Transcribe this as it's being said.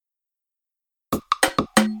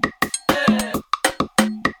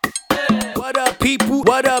people?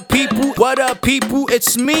 What up, people? What up, people?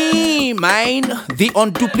 It's me, man. The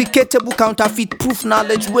unduplicatable, counterfeit-proof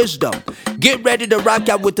knowledge wisdom. Get ready to rock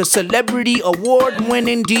out with the celebrity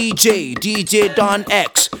award-winning DJ Don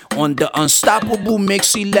X on the Unstoppable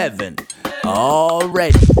Mix 11.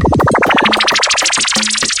 Already.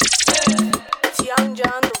 It's Young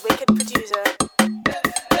John, the wicked producer.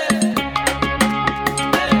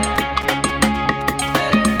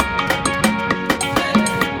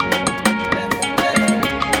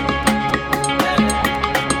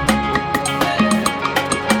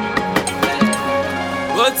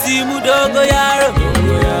 Oti mudogo yaro,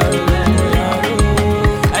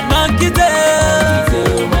 and monkey tail.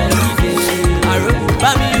 Aro,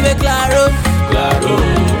 bami we claro.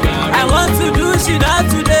 I want to do she not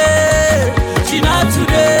today. She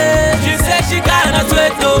said she cannot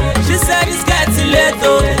wait though. She said it's getting late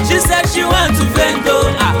though. She said she want to vent though.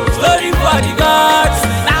 Story for the gods.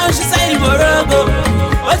 Now she say Morogo.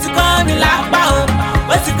 What's it call me like bow?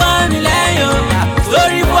 What's it call me like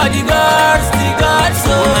story for the gods,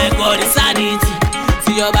 oh my God, it's sanity.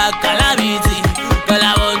 See your back calamity. Girl,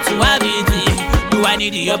 I want to have it. Do I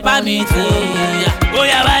need your permit? Oh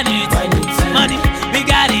yeah, I need money, we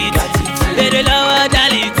got it. They love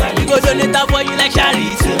darling. We go donate up for you like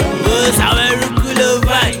charity. Oh, sour cool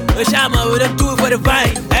vine. Oh, Shama with a tool for the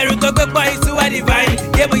vine. Eric go boy to a divine.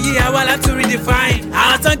 Yeah, but yeah, I want to redefine.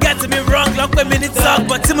 I don't get me wrong, long per minute talk,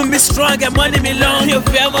 but Tim me strong and money me long. You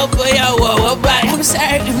feel my boy, I will buy. I'm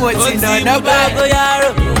sorry, what's in on the bag?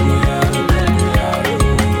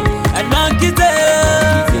 And monkey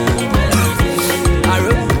tail.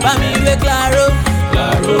 Aro, bami we claro.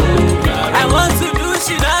 I want to do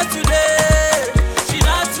she not today.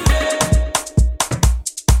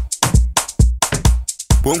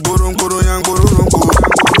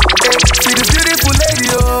 See this beautiful lady,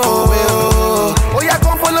 oh yeah,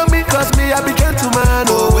 come follow me, cause me, I be gentleman,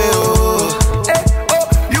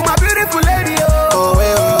 you my beautiful lady, oh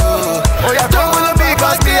yeah, come follow me,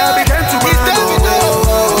 cause me, I be gentleman,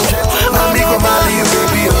 now me go marry you,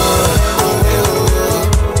 baby,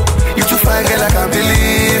 you too fine, girl, I can't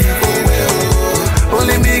believe,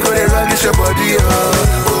 only me go to run this your body,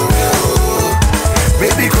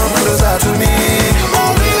 baby, come closer to me.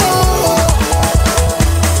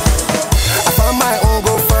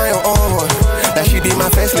 My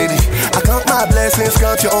first lady, I count my blessings,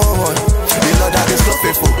 count your own. The Lord that is so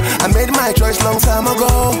faithful. I made my choice long time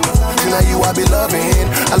ago. So now you I be loving.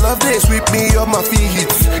 I love this, sweep me up my feet,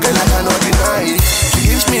 girl I cannot deny it. She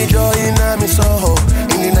gives me joy in my soul,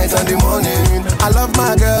 in the night and the morning. I love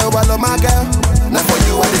my girl, I love my girl. Now for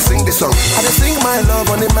you I just sing this song. I just sing my love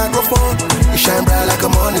on the microphone. You shine bright like a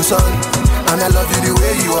morning sun, and I love you the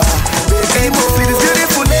way you are. Baby, see this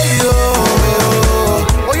beautiful lady,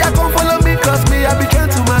 oh yeah, come follow me, cause me, I be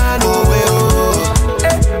gentleman, you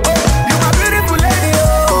my beautiful lady,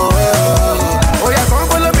 oh yeah, come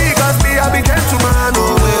follow me, cause me, I be gentleman,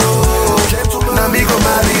 now me go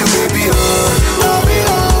marry you, baby,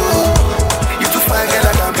 you too fine, girl,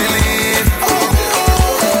 I can't believe,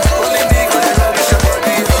 only me gonna love this your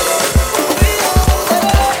body,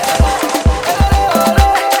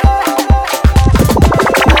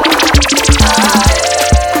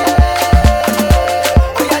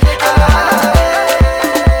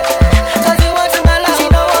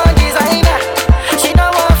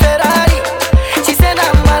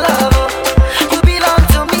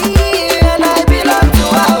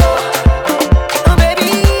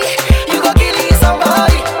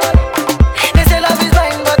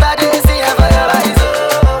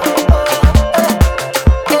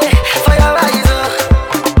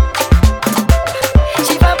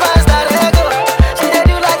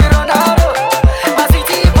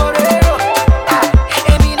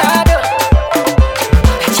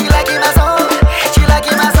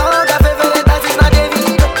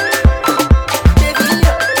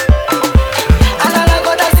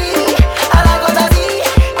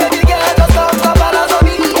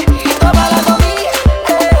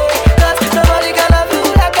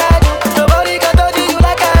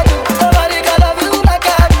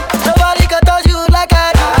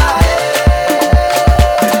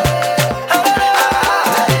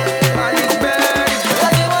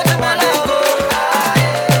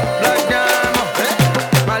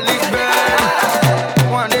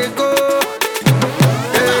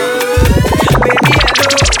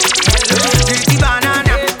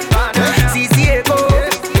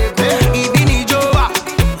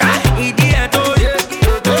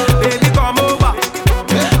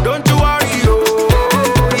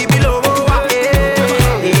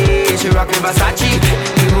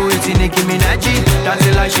 Nicki Minaj,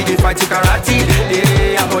 dancing like she did fight karate.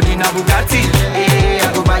 Yeah, her body na Bugatti.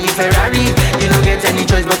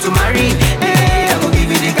 to marry. I go give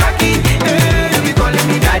you the khaki. You be calling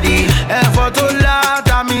me daddy. Photo la,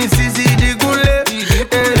 tami sisi di kule.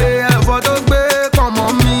 Photo gbe, come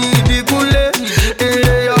on me di kule.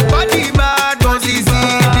 Your body bad, don't sisi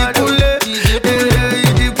di kule.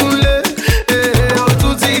 Di kule, oh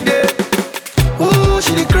tutti de. Oh,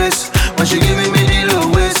 she the Chris, when she giving me the low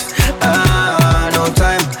waist. No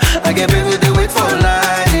time, I get paid with the wait for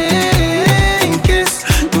life. In case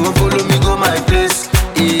you won't follow me, go my place.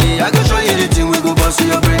 I go show you the thing, we go bust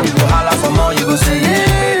your brain. You go holla for more, you go say yeah.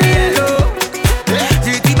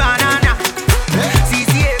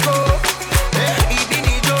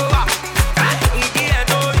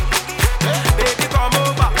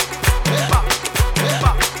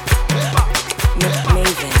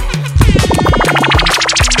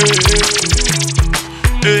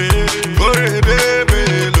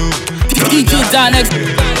 Next.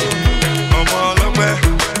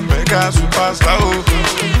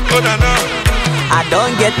 I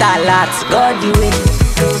don't get a lot, God the way.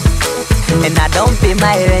 And I don't pay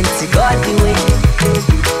my rent, God the way.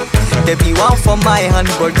 There be one for my hand,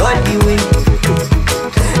 but God the way.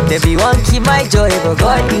 There be one keep my joy, but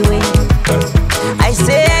God the way. I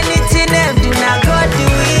say anything them do, not God the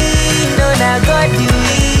way. No, not God the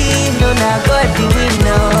way. No, not God the way,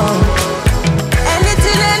 no.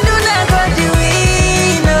 Anything them do, not God the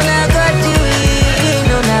way. No, not God the way.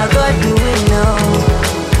 No, not God the way, no.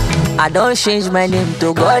 I don't change my name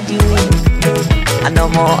to God the way. And no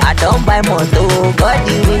more, I don't buy more to God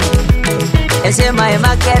the way. They say my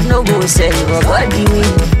market no go sell, but God the way.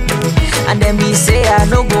 And then me say I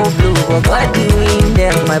no go blue, but God the way.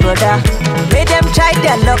 Them my brother, make them try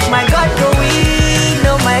their luck, my God go win.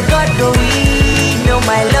 No, my God go win. No,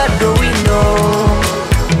 my Lord go win, no.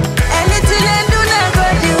 Anything I do, not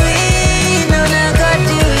God the way. No, not God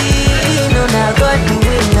the way. No, not God the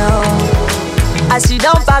way, no. As you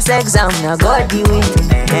don't pass exam, now God the way.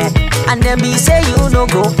 And then me say you no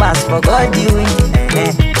go pass, for God the way.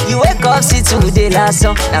 You wake up, see today last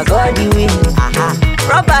song, now God the way.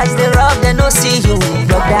 Robbers they rob, they no see you,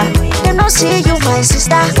 brother. They no see you, my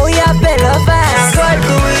sister. Oh yeah, better fast. God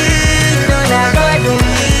the way, no, now God the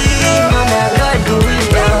way. No, now God the way,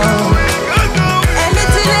 no.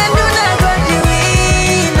 Anything I do, now God the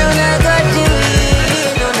way. No, now God the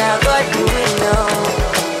way. No, now God the way, no.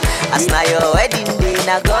 As now your wedding day,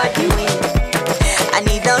 now God the way. And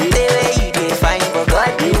he don't say where you dey find, but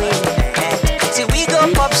God the way. See we go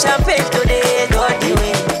pop champagne today, God the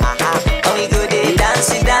way. And we go dey dance,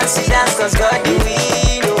 cause God the way.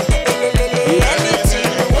 Anything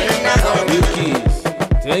you win, now God the way.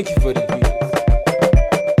 Thank you for the beat.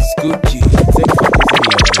 Scoop G, thank you for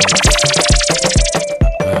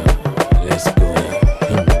listening. Let's go.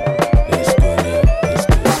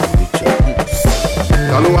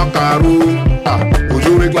 Talo akaru,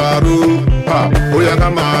 ojure klaru, oya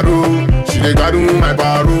kamaru, shile gadu my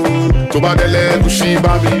baru. Toba dele kushi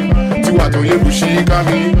babi, tiwa to ye kushi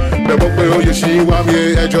kami. Bebo pe oye shi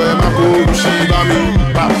wami, ejo e mako kushi bami.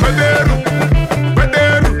 Federu,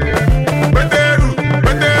 federu, federu,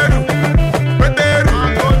 federu, federu,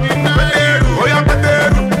 federu, oya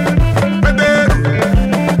federu, federu,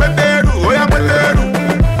 federu, oya federu,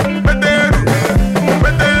 federu,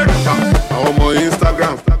 federu. Ọmọ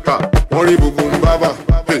Instagram, wọ́n rí gbogbo ń bábà.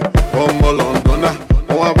 Ọmọ Londona,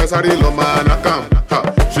 wọ́n wá fẹ́ sáré lọ máa nàkàm.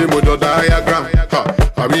 Ṣé mo jọ diagram?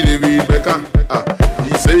 Àbí David Beckham?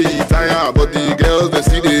 He say he tire, but the girls they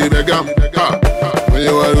still dey beg am. When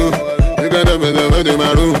you are room, you can do better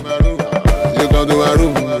my room. You come to my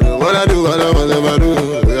room, what I do, what I do.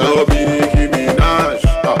 I'll be Nicki Minaj,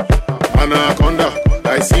 Anaconda.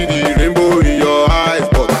 I see the rainbow in your eyes,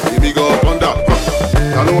 but baby go thunder.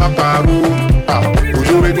 Talo akaru,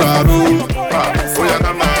 ojure klaru, oya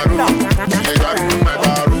kamaru, shile gadu my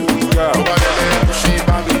baru. Toba dele kushi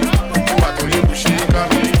babi, tiwa to ye kushi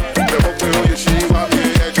kami. Bebo pe oye shi wami,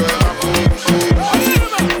 ejo e mako kushi.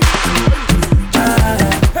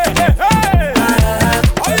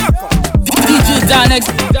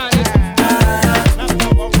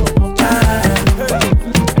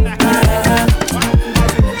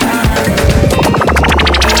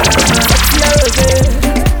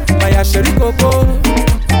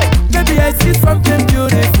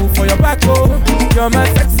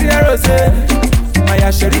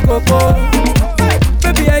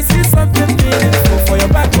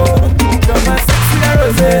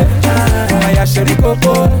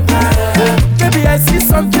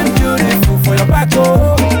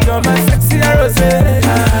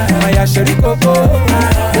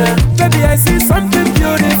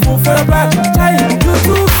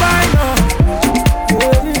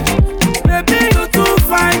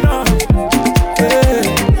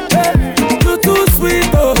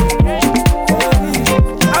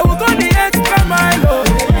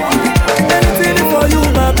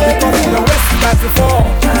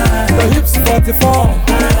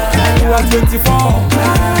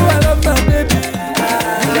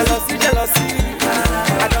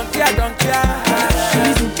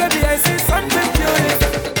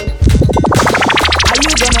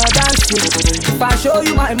 I show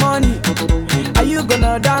you my money, are you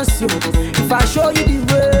gonna dance yo? If I show you the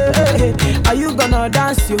way, are you gonna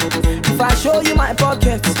dance yo? If I show you my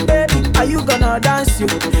pocket, baby, are you gonna dance yo?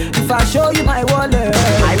 If I show you my wallet,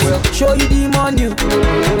 I will show you the money.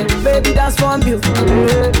 Baby, dance from you,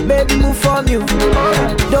 baby, move from you,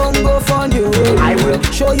 don't go from you. I will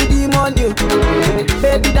show you the money,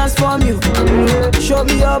 baby, dance from you, show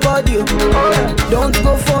me your body, don't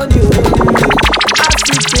go from you.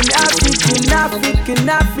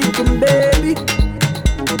 African, baby.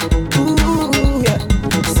 Ooh, yeah.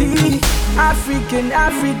 See, African,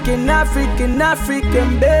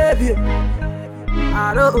 baby.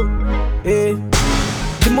 I don't, yeah.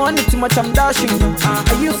 The money too much, I'm dashing.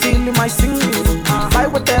 Are you feeling my singing? Buy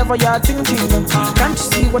whatever you're thinking. Can't you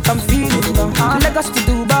see what I'm feeling? Lagos to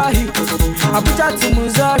Dubai, Abuja to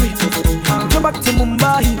Missouri, go back to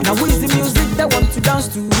Mumbai. Now who's the music they want to dance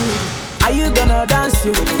to? Are you gonna dance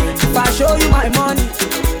yo? If I show you my money,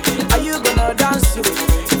 are you gonna dance yo?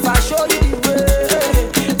 If I show you the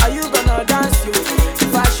way, are you gonna dance yo?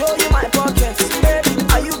 If I show you my pockets, baby,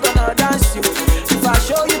 are you gonna dance yo? If I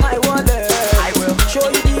show you my wallet, I will show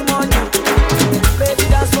you the money. Baby,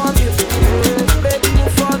 dance from you, baby,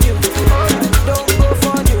 move from you, don't go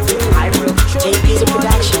from you. I will show you the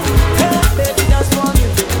production. Baby, dance from you,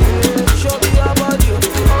 show me your body,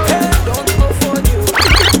 don't go from you.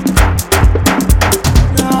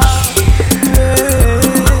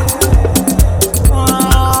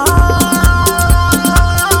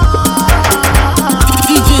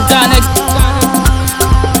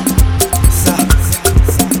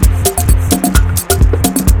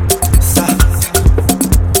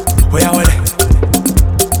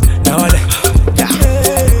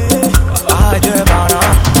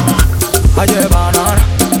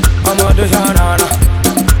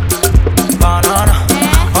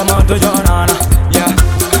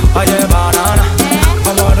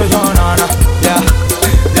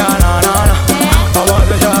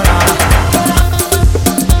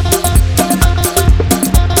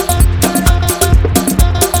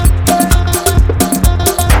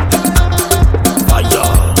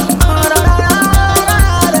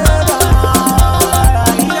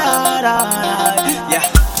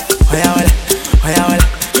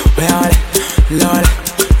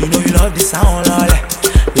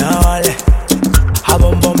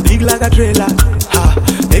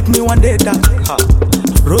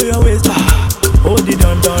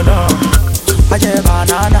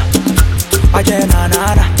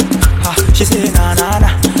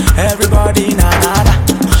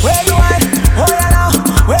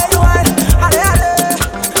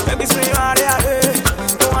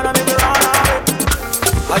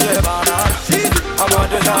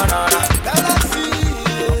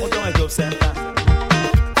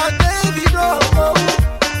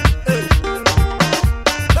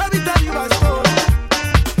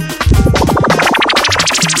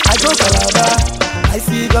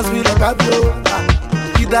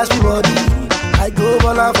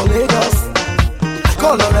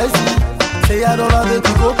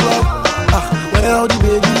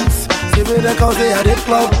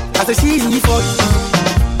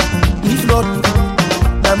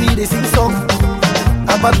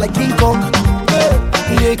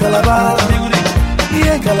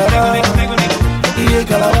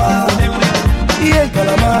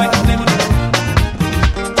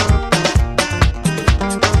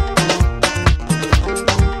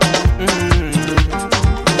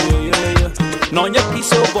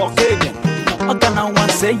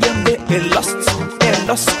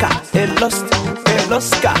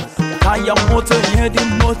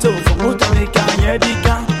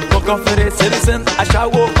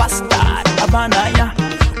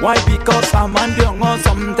 Why? Because I'm on the young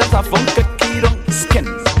some that I funk a kid on skin.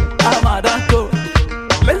 I'm a danko.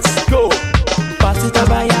 Let's go. Pass it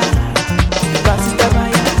abaya. Pass it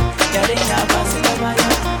abaya. Yaringa pass it abaya.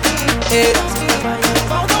 Hey.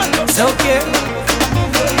 It's okay.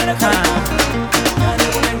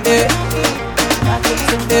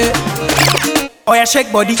 Oh yeah,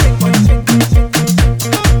 shake body.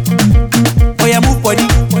 Oh yeah, move body.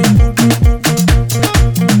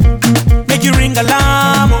 Make you ring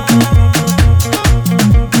alarm.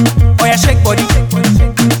 Oh yeah, shake body.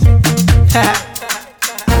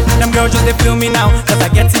 Them girls just they feel me now, cause I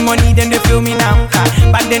get some money, then they feel me now.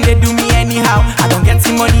 Back then they do me anyhow. I don't get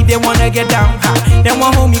some money, they wanna get down. They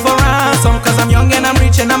want hold me for ransom, cause I'm young and I'm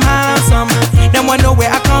rich and I'm handsome. They want know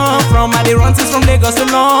where I come from. I they run since from Lagos to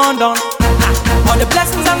London. All the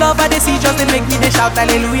blessings and love I they see just they make me they shout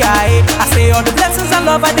hallelujah. Eh. I say all the blessings and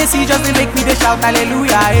love I they see just they make me they shout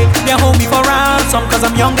hallelujah. Eh. They hold me for ransom cause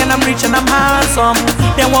I'm young and I'm rich and I'm handsome.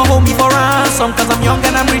 They won't hold me for ransom cause I'm young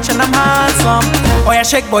and I'm rich and I'm handsome. Oh yeah,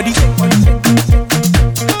 shake body.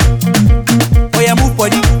 Oh yeah, move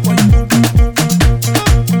body.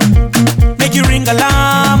 Make you ring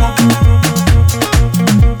alarm.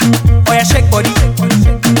 Oh yeah, shake body.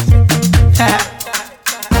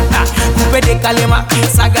 Coupe décalé ma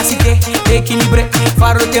sagacité, équilibré,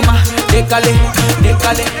 faro tema, décalé,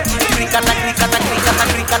 cricata, cricata, cricata,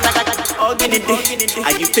 cricata. Organic,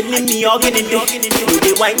 are you feeling me? Organic, do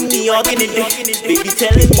they whine me? Organic, baby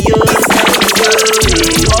telling me yours,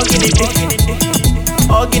 organic,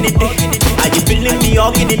 are you feeling me?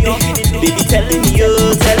 Organic, baby telling me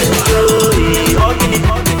yours, organic,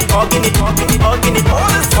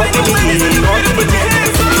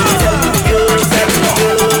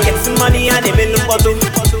 get some money and they make no photo,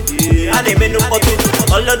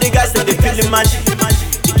 all of the guys say they feeling magic,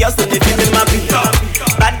 the girls say they feeling my beat.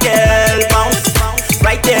 Bad girl bounce,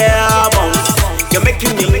 right there bounce. You're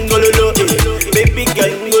making me ngololo, baby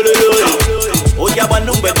girl ngololo. Oh ya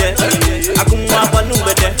banumbede, akumwa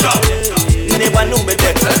banumbede, ne banumbede,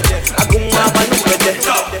 akumwa banumbede.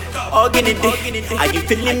 Organic, are you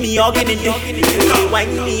feeling me? Organic, you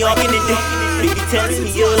whine me? Organic, baby telling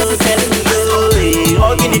me yo.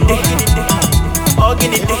 Organic,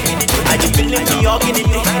 are you feeling me? Organic,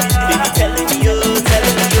 baby telling me yo.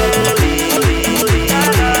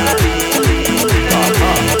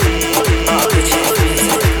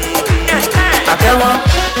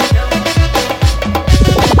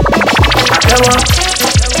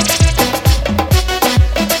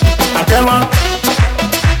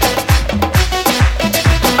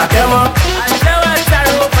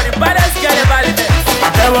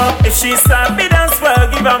 If she sabi dance well,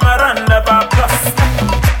 give her a round of applause.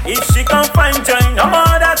 If she can find joy, no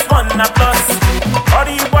more that's one applause. All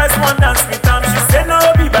the boys want dance with them, she said no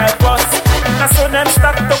be by force. Now so them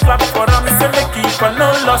start to clap for them, say they keep for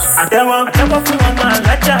no loss. I tell her for one man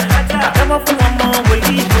like that. I tell her for one more way.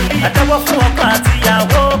 I tell her for one party, I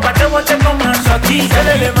hope. I tell her check on my shorty. Tell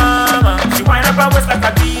her mama, she wind up her waist like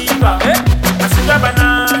a diva. I shoot a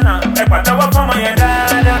banana, I tell her for my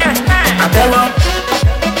dada. I tell her.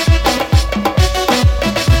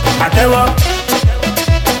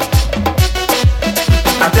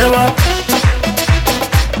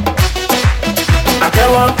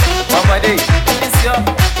 Somebody, it's your.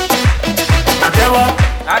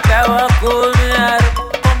 I tell her, cool me out.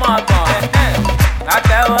 Come on, I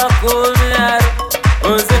tell her, cool me out.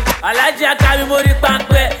 Alaji akami mori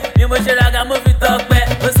pankwe, ni mo ṣe raga mo fi tọpẹ.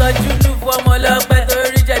 Mo sọ jújù fún ọmọ lọpẹ,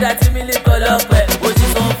 torí jẹjà tí mi lè kọ lọpẹ. Mo ti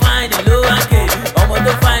sọ fine ló wá ké, ọmọ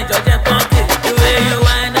tó fine jọjẹ pọ́nkè. The way you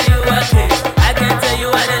whine and you work it, I can tell you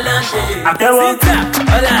what they learn to. Sita,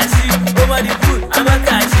 ọlá ṣí, ọmọ di food, àmọ́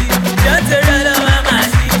kà ṣí. Jọ́ torí ọlọ́wọ́ àmà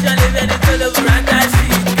ṣí, ṣọlẹ̀ fẹ́ni tó ló burú àtà ṣí.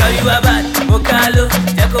 Kọ́ you are bad, mo ká ló,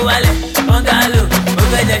 jẹ́ kó wálẹ̀, wọ́n ká ló. Mo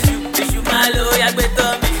fẹ́ jẹ ṣu, iṣu máa ló, yàgbé tọ́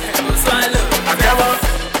mi, mo swallow.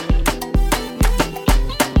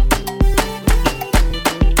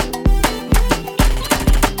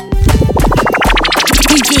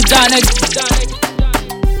 Danik.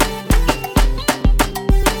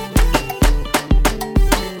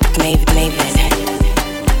 Maven.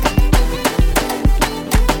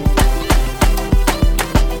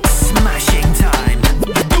 Smashing time.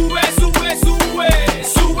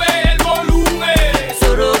 Sube el volumen.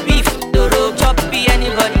 Doro beef, Doro choppy,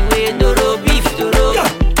 anybody with Doro beef, Doro.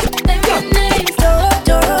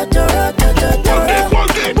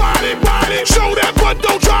 Work it, body. Show that butt,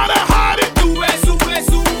 don't try to hide it.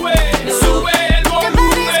 Sube.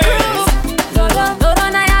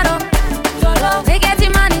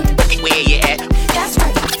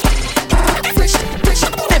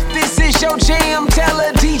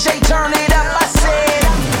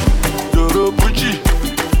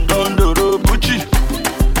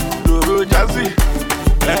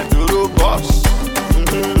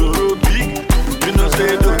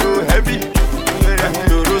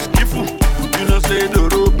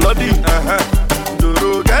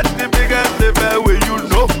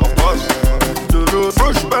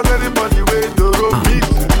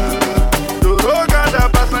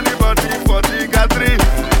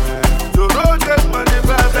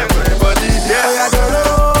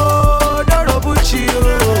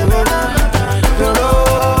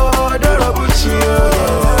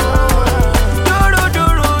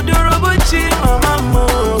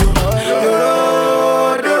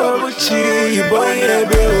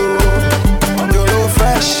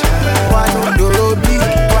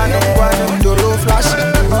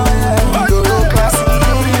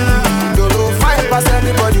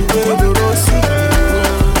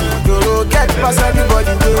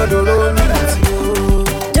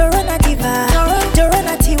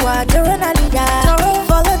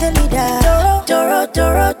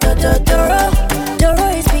 Doro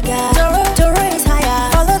is bigger. Doro is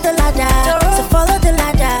higher. Follow the ladder. So follow the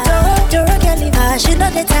ladder. Doro can leave her. She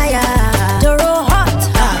not the tire. Doro hot.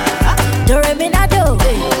 Doro minado.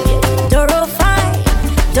 Doro fine.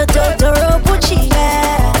 Doro Gucci.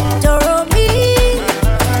 Yeah. Doro me.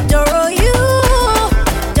 Doro you.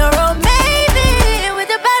 Doro maybe with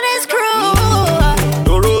the baddest crew.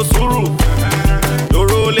 Doro Suru.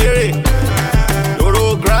 Doro Lere. Doro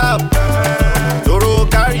Grab. Doro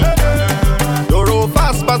Carry. Doro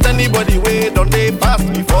fast past anybody way. Don't they pass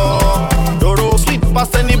before? Doro sweet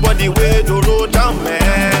past anybody way. Doro jam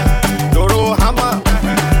man. Doro hammer.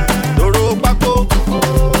 Doro bako.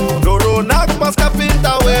 Doro knock past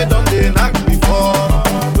carpenter way. Don't they knock before?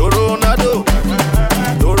 Doro nado.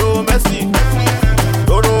 Doro Messi.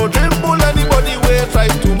 Doro dribble anybody way. Try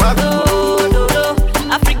to mark. Doro,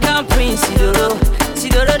 African Prince, Doro. See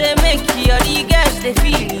Doro, they make you all the girls they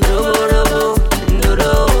feel you.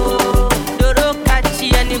 Doro, Doro catchy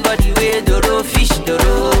anybody way. Doro fish,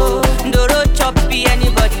 Doro choppy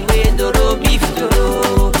anybody way. Doro beef,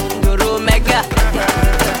 Doro mega,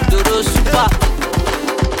 Doro super.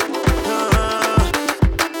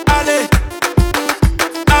 Allez,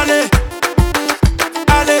 allez,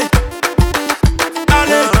 allez,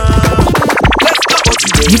 allez.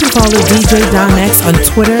 You can follow DJ Don X on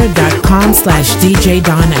twitter.com/DJ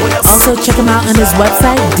Don X. Also check him out on his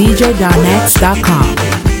website, djdonx.com.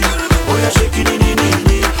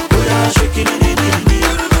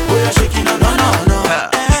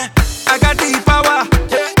 I got the power,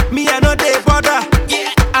 me I know the border.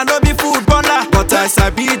 I know be footballer, but I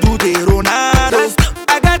sabi do the Ronaldo.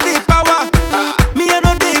 I got the power, me I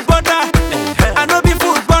know the border. I know be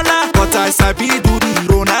footballer, but I sabi do the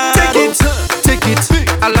Ronaldo. Take it,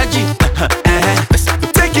 Alaji.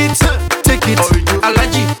 Take it,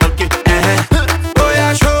 Alaji. Oh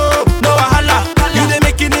yeah, show no wahala. You dey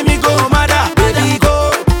making me go madder, baby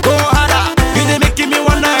go harder. You dey making me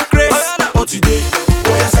wanna craze. Oh today,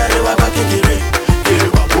 oh yeah, sorry wa ba kekere, kere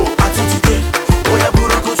wa bo ati today. Oh yeah,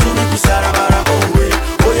 buro ko tu me kusara bara oh way.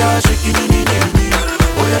 Oh yeah, shaking it,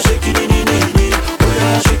 oh yeah, shaking it, oh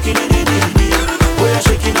yeah, shaking it, oh yeah,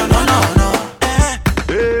 shaking no.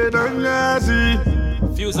 Hey, Danyazi.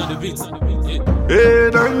 Fuse on the beat. Hey,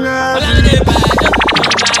 Danyazi.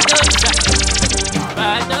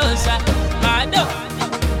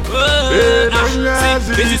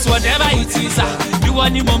 This is whatever it is. You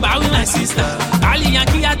want the mumba with my sister. Ali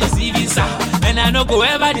Yankee at the visa. And I no go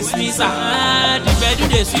ever dismiss her. The bed do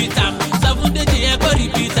the sweet time. 7 days the echo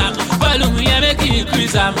repeat time. Follow me and make it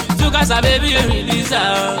increase time. Took us a baby and release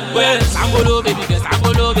her. Well, Sangolo baby, cause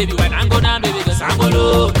Sangolo baby. When I go down baby, cause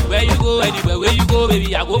Sangolo. Where you go, anywhere where you go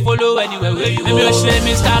baby, I go follow anywhere where you go. Maybe I should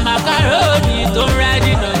Mr. Macaroni. Don't ride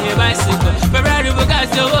it on your bicycle. Ferrari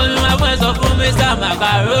Bugatti, my voice of Mr.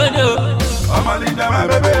 Macaroni. I'm a leader, my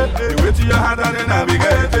baby. You wait till your hand and then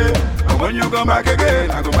navigate it. And when you come back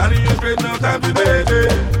again, I go marry you straight, no time to date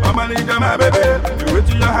it. I'm a leader, my baby. You wait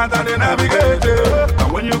till your hand and then navigate it.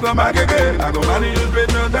 And when you come back again, I go marry you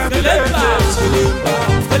straight, no time to date it.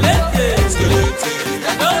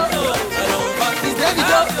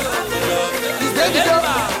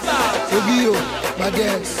 Obio, my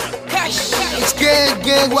dance. It's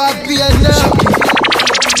gang, what be enough?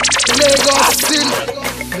 Lagos City,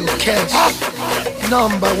 no cash.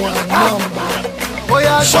 Number one. Oh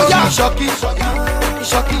yeah, shocky.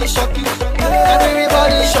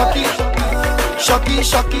 Everybody shocky.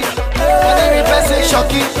 And every person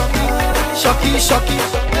shocky.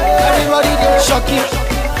 Everybody there shocky.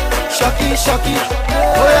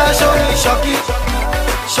 Oh yeah, shocky.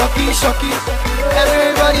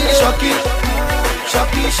 Everybody shocky.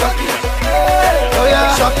 Oh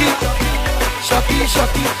yeah,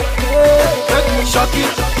 shocky.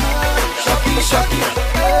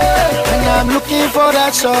 And I'm looking for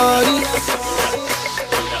that shorty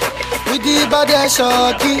with the body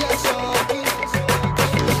shocky.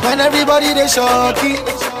 When everybody they shocky,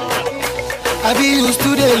 I be used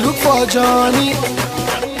to they look for Johnny.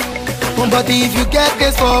 But if you get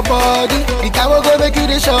this for body, the guy will go make you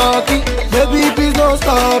the shocky. Baby, please don't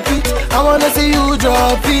stop it. I wanna see you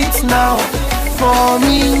drop it now. For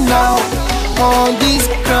me now, on this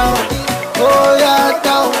ground. Oh yeah,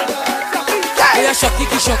 down. Yeah, shocky,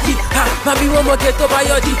 ha. Mami, one more get over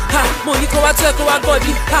your D, ha. Money go out, go out, body,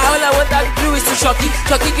 ha. All I want that do is to shocky, ha.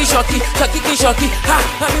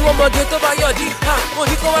 Mami, one more get over your D, ha.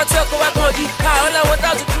 Money go out, body, ha. All I want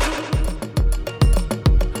that to do.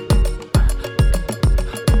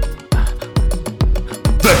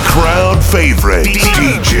 The crowd favorite,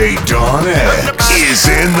 DJ Don X, is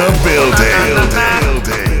in the building.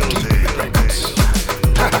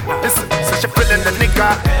 Listen, such a feeling the nigga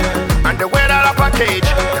nigga. And the way that I package,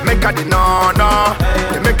 they make her the no.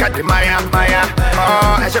 They make her the Maya.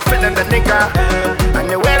 Oh, and she feeling the nigga. And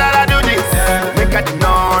the way that I do this, they make her the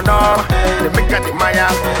no. They make her the Maya.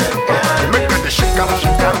 They make her the shikam.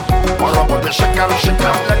 All about the shikam.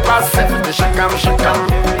 Let us say the shikam.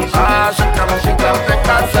 Ah, shikam. Let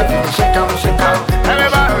us say the shikam.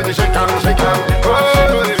 Everybody with the shikam. Oh,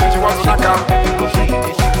 she wants to knock out.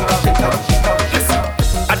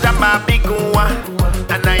 I'm a big one,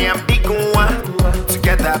 and I am big one.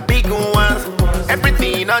 Together, big ones.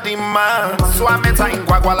 Everything on demand. So I met her in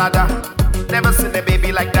Guagualada. Never seen a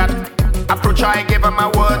baby like that. Approach her, I gave her my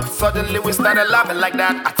word. Suddenly we started loving like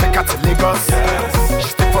that. I take her to Lagos. She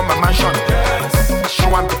stayed from my mansion. She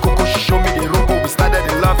want the cocoa, she show me the robo. We started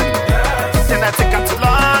in loving. Then I take her to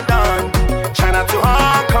London, China to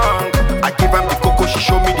Hong Kong. I give her the cocoa, she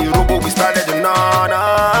show me the robo. We started in London.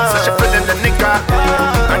 So she feeling the nigga.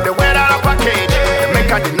 And the way that I package, they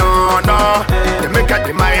make her the no. They make her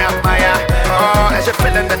the Maya. Oh, and she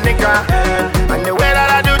feeling the nigga. And the way that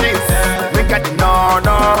I do this, they make her the no.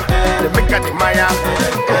 They make her the Maya.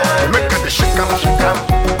 They make her the shikam.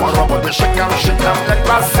 More about the shikam. Let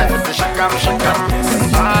us say the shikam.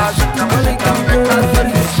 Ah, shikam. Let us say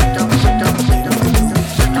the shikam.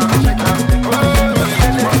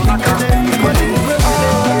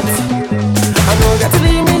 I know that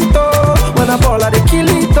limito when I ball at the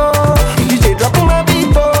kilito. DJ drop on my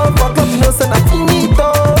beat, fuck up, no say not finito.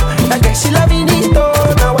 I guess she love finito,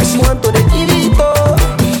 now what she want to the kilito.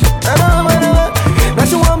 Now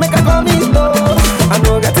she want make a comito. I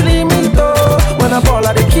know that limito when I ball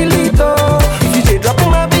at the kilito. DJ drop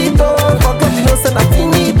on my beat, fuck up, no say not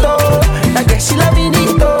finito. I guess she love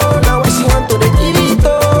finito, now what she want to the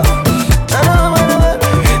kilito.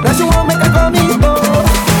 Now she want make a comito.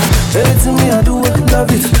 Anything me I do, I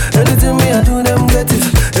love it. Anything me I do, them get it.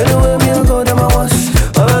 Anywhere me I go, them I wash.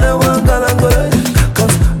 All of them want girl and go right.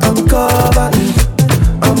 Cause I'm covered.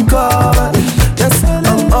 Yes,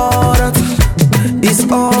 I'm all that. It's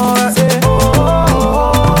all that.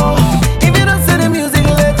 If you don't say the music,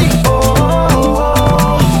 let it go.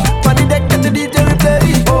 For the deck, get the DJ replay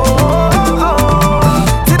it.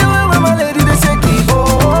 See the way my lady, they shake it.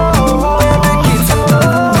 Take it.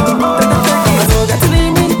 I know that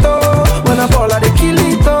limito when I ball at the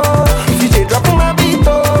kilito. DJ drop on my beat,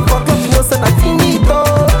 fuck up, no say not finito.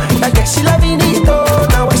 I guess she love finito,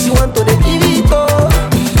 now what she want to the kilito.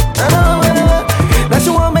 Now she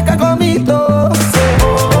want make a comito. Say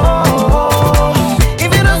if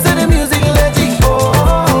you don't say the music, let it go.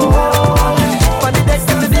 For the deck,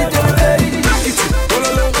 get the DJ replay it.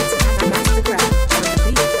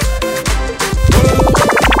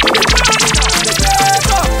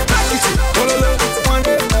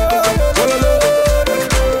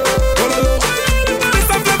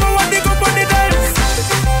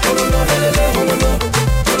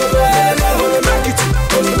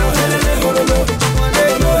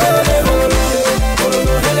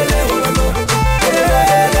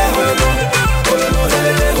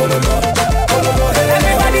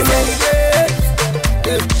 Everybody celebrate.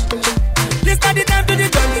 This not the time to the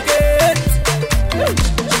Johnny Gate.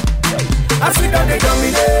 As we done, they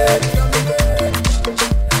dominate.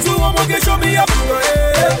 So one more can show me up.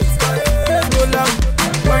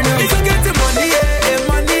 If you get the money,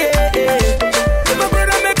 money, my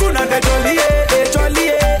brother make una the jolly,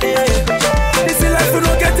 this is life, we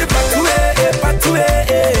don't get it back to it.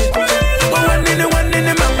 One in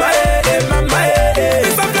the mama,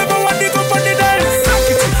 if I never want to go for the dance,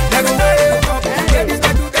 never want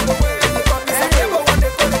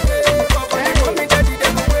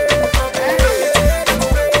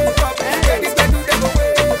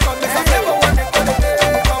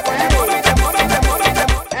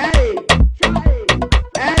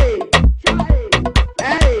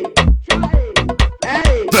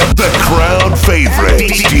The crowd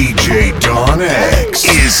favorite, DJ Don X,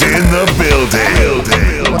 is in the building.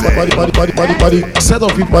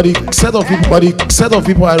 Body. Set of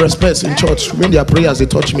people I respect in church. When their prayers, they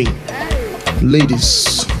touch me.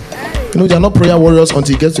 Ladies, you know they are not prayer warriors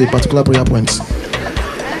until it gets to a particular prayer point.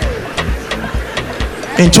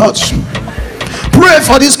 In church, pray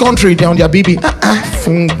for this country. They're on their BB.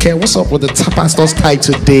 Funke, what's up with the pastor's tie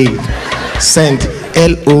today? Send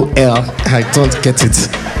LOL. I don't get it.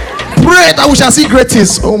 Pray that we shall see great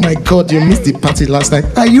things. Oh my God, you missed the party last night.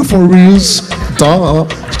 Are you for reals? Duh.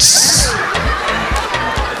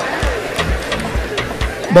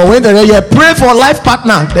 But when they're here, pray for a life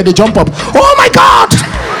partner, then they jump up. Oh my God,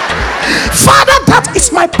 Father, that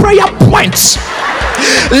is my prayer point.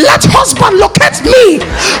 Let husband locate me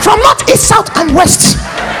from north, east, south, and west.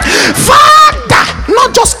 Father,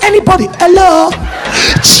 not just anybody. Hello,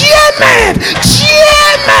 chairman,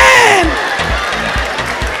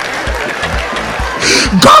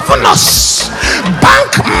 governors,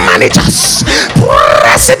 bank managers,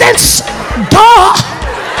 presidents,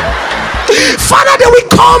 Father, they will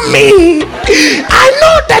call me. I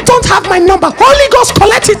know they don't have my number. Holy Ghost,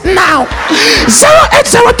 collect it now.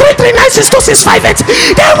 08033962658.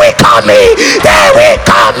 They will call me.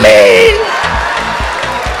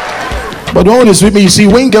 But the one is with me. You see,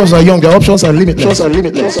 when girls are young, their options are limitless.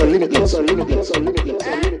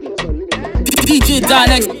 DJ Don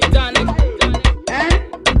X.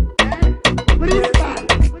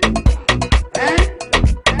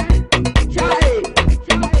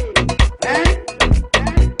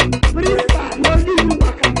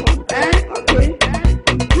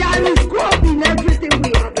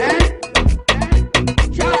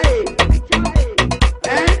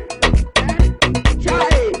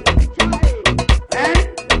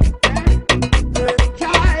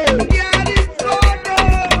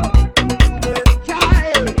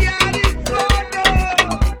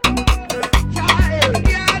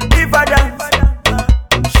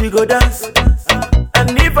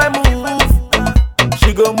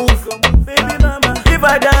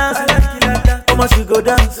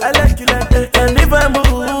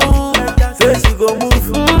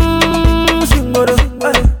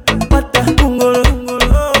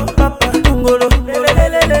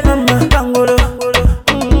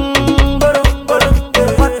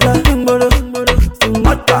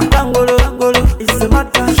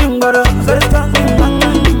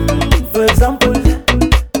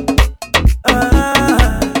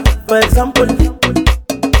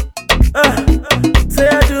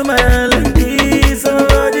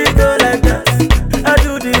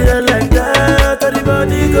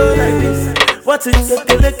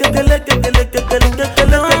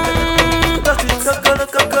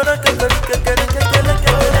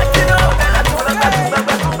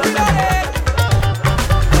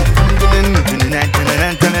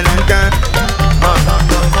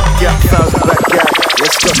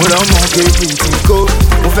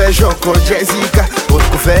 Jessica,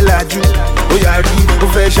 kò fẹ́ lajú, ó yàrí, ó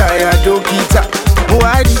fẹ́ ṣàyà dókítà. Mo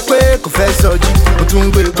wá rí pé kò fẹ́ sọjí, mo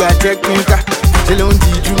tún gbé gba tẹ́kínkà. Ṣé ló ń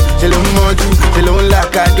tijú, ṣé ló ń mọ́jú, ṣé ló ń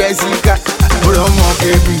làkà Jessica. Mo lọ́mọ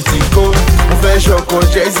kébì tí kò, mo fẹ́ ṣọkọ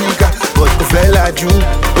Jessica, kò fẹ́ lajú,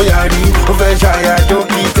 ó yàrí, ó fẹ́ ṣàyà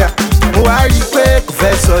dókítà. Mo wá rí pé kò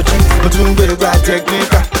fẹ́ sọjí, mo tún gbé gba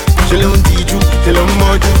tẹ́kínkà. Ṣé ló ń tijú, ṣé ló ń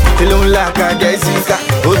mọ́jú, ṣé ló ń làkà Jessica.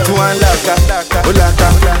 Ó tún wá ń làkà, ó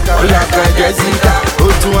làkà Jessica. Ó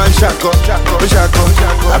tún wá ń ṣàkọ, ó ṣàkọ,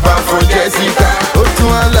 àbáfọ̀ Jessica. Ó tún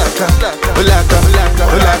wá ń làkà, ó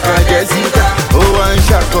làkà Jessica. Ó wá ń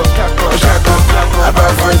ṣàkọ, ó ṣàkọ,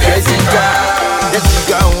 àbáfọ̀ Jessica.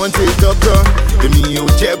 Jessica want a doctor, èmi ò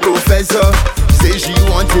jẹ́ professor. Say she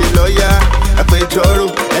want a lawyer, agbẹjọ́rò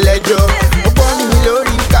ẹlẹ́jọ́. Ó bọ́ mi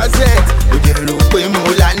lórí cassette, ó jẹ́ rò pé mo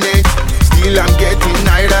lanet. Still I'm getting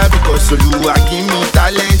naira because Olúwa give me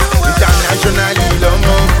talent. Internationally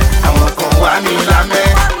lọ́mọ, àwọn kan wá mi lámẹ́.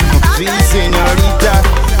 Sweet señorita,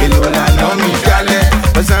 èlò lànà mi jálẹ̀.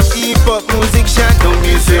 Cause I'm hip-hop musician, no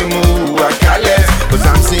me say mo wà kálẹ̀. Cause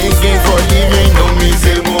I'm singing for living, no me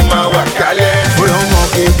say mo máa wà kálẹ̀. Mo lọ́mọ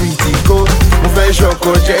kébì tí kò, mo fẹ́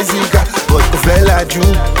ṣọkọ Jessica, but kò fẹ́ lajú,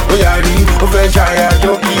 ó yàrí, ó fẹ́ ṣàyà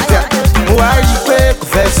dókítà. Mo wá rí pé kò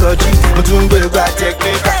fẹ́ sọjí, mo tún gbé gba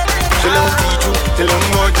tẹ́kínkà. Ṣé ló ń tijú, ṣé ló ń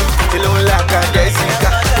mọ́jú, ṣé ló ń làkà Jessica.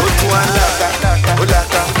 Ó tún wá ń làkà, ó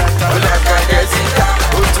làkà Jessica.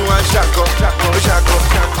 Ó tún wá ń ṣàkọ, ó ṣàkọ,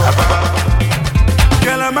 àbábá.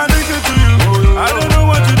 Girl, I'm addicted to you. I don't know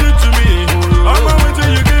what you did to me. On my way till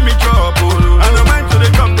you give me trouble. And the mind till they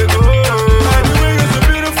come, they go. Everywhere you're so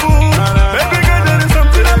beautiful. Baby girl, there is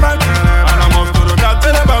something about you. And I'm off to the doctor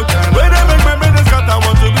about you. When they make my business cut, I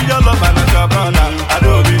want to be your love and not your brother.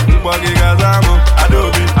 Adobe, Buggy Gazamo.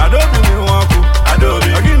 Adobe, me want to. Adobe,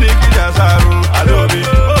 Oginiki Jasaru. Adobe,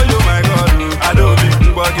 oh you my God. Adobe,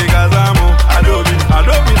 Buggy Gazamo. Adobe,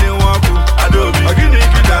 me want to. Adobe,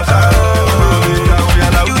 Oginiki Jasaru.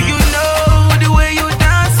 Do you know the way you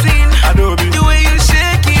dancing?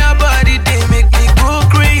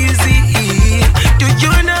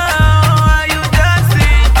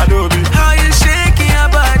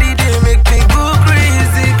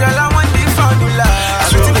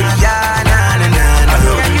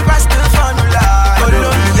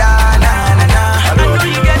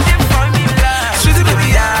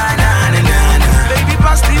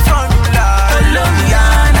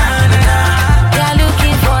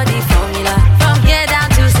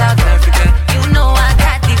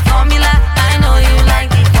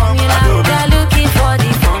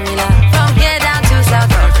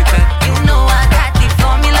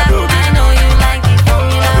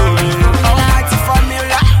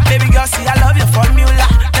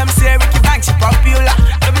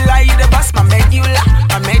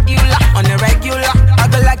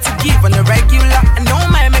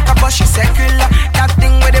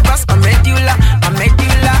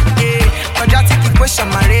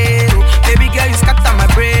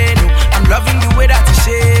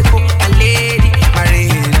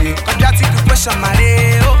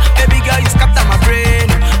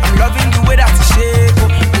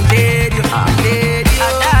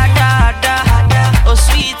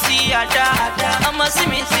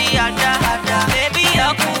 dada, baby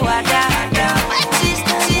aku ada.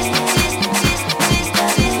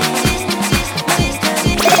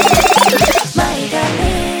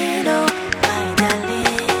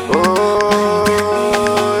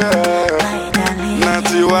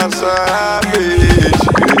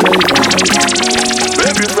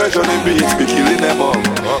 Baby fresh on the beat, be killing them all.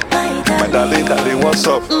 My darling, darling, what's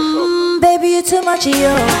up? Baby, you too much, yo.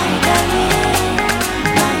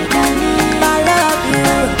 I love you.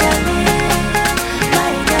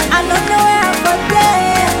 I don't know where I'm going.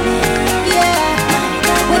 Yeah,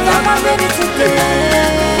 without my baby today.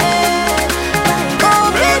 Oh,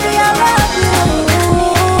 baby, I love you.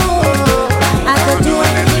 I could do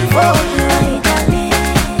anything for you.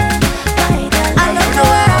 I don't know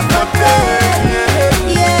where I'm going.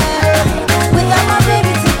 Yeah, without my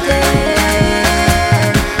baby today.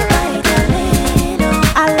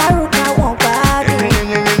 Alaruka won't gbádùn.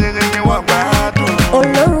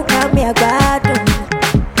 Olórúkà mi àgbádùn.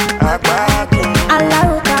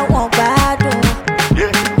 Alaruka won't gbádùn.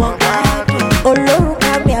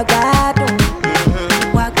 Olórúkà mi àgbádùn.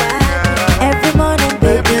 Every morning,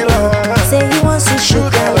 baby love, say he wants to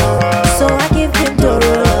sugar love, so I give him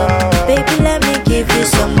Doro love. Baby, let me give you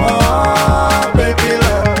some more, baby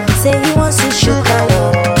love. Say he wants to sugar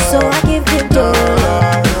love, so I give him Doro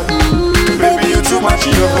love. Baby, you too much,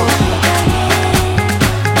 yo.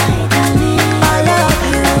 I love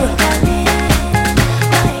you.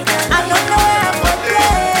 I don't know where I'm going.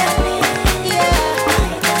 Yeah,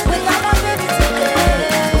 without my baby today.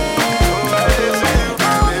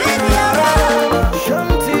 Baby, I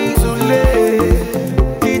love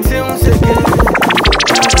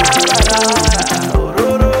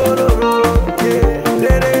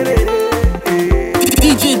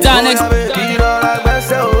DJ Danex.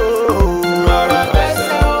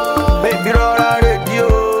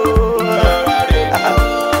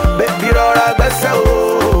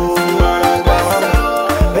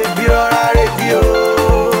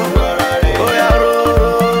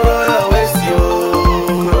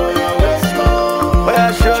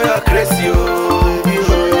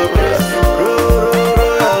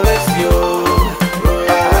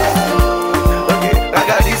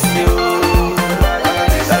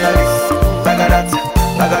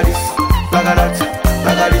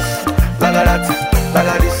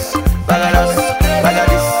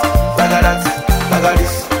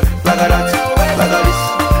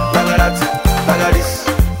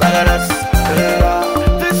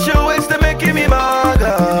 This show is the making me mad,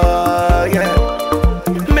 yeah.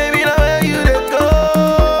 Maybe the way you let go.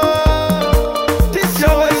 This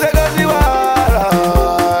show is the cause you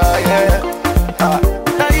are, yeah.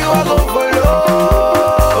 Now you are going for low.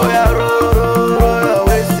 Oh yeah, roll your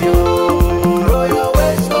waist, yo. Roll your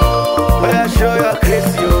waist, oh yeah, show your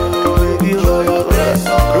grace, yo. Baby, roll your waist,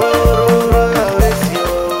 roll your waist, yo.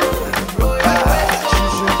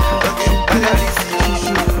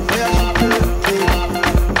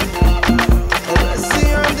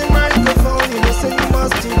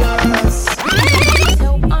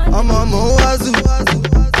 I'm a Moazu,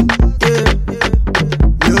 yeah.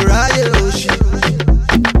 Luraye Oshi,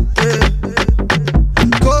 yeah.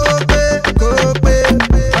 Kope,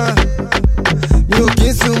 you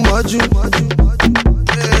kiss too much, yeah.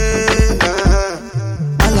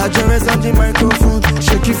 Alajores on the microphone,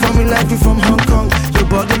 shake it for me like you from Hong Kong. Your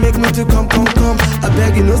body make me to come. I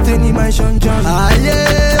beg you no stay in my Sean John.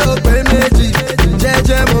 Aye, ope meji,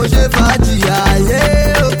 jeje mo she faji.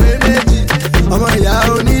 Aye, ope meji. Ọmọ ìyá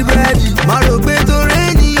oní búrẹ́dì má rò pé tó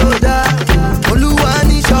rẹ́ni yóò dá olúwa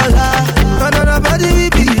ní ṣọlá kọ́nọ́nà bọ́dí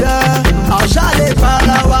bíbí ya àṣà lè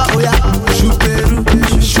para wa òyà ṣùpẹ̀rù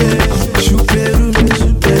ṣùpẹ̀rù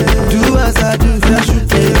do as I do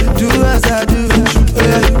do as I do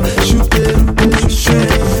ṣùpẹ̀rù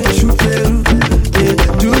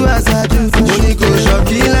do as I do mo ní kò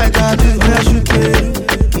ṣọ́kí like I do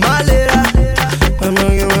ṣùpẹ̀rù má lè ra ọmọ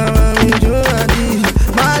ìwà mi jó àdí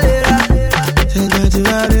má lè ra.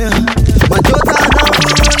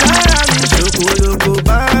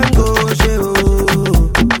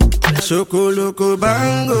 Chocoloko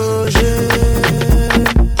bango,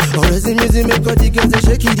 yeah. Always the music make all the girls they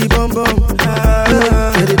shake it, the bum bum.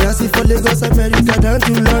 Yeah, they dancing for Lagos, America, down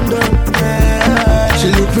to London. Yeah. She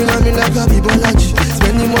looking at me like a bibolaji,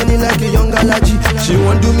 spending money like a young alaji. She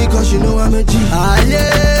won't do me cause she know I'm a G.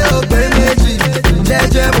 Aye, open meji,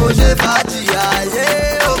 jeje moje party.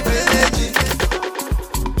 Aye, open meji.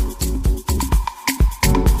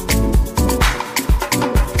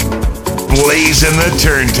 Blazing the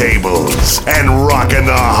turntables and rocking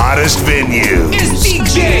the hottest venue.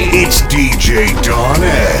 It's DJ Don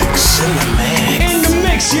X. In the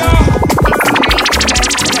mix, y'all.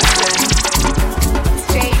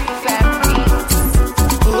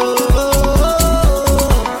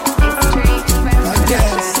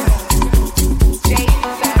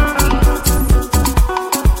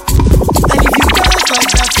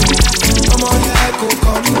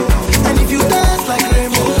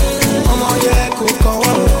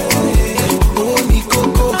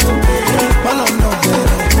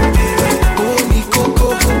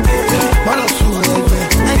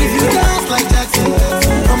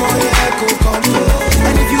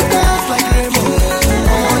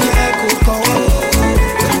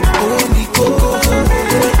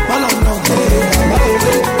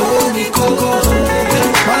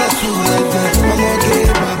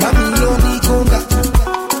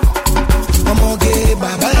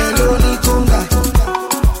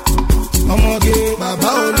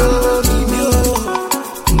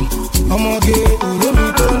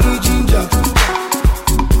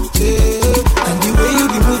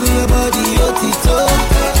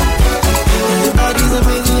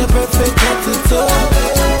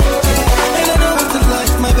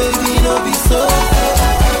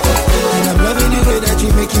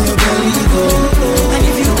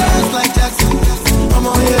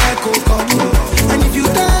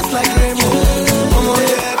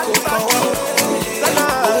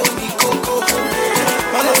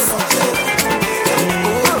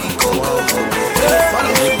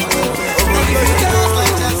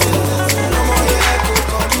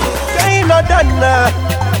 done,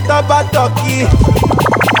 Taba Turkey,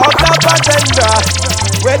 Oga Bartender,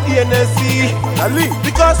 where the NSC,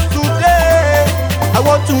 because today I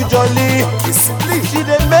want to jolly. She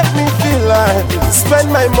dey make me feel like spend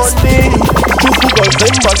my money. Chuku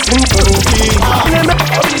December Symphony.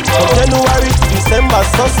 From January to December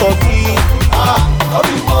Sosoki.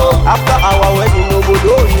 After our wedding, no go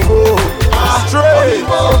straight.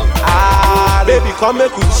 Baby, come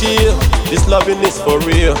make we chill. This loving is for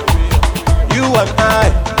real. You and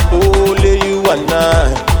I, only you and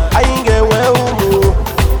I ain't get well move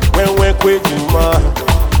when we're quick you man.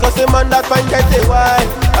 Cause a man that find get a wife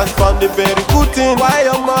has found a very good thing. Why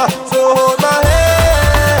am I so hold my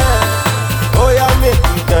hand? Oh yeah, make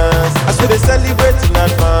me dance. I should celebrate in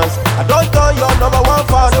advance. I don't turn your number one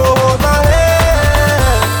fan. So hold my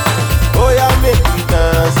hand. Oh yeah, make me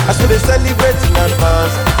dance. I should celebrate in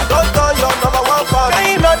advance. I don't turn your number one fan.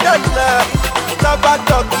 I ain't not done now. Taba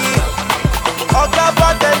Turkey, Oga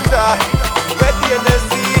Bartender, where the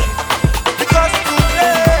NSC. Because today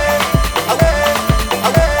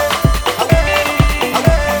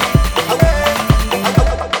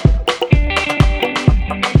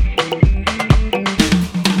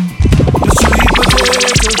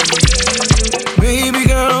baby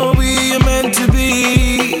girl, we are meant to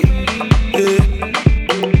be.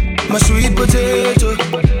 My sweet potato,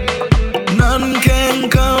 none can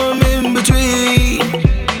come in between.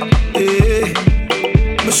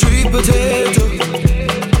 My sweet potato,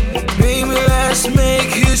 baby, let's make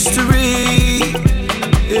history.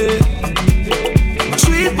 My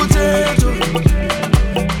sweet potato,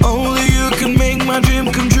 only you can make my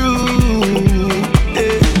dream come true.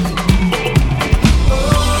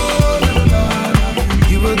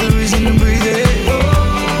 You are the reason I'm breathing.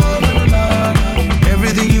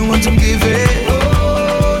 Everything you want, I'm giving.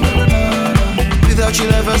 Without your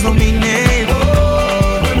life has no meaning.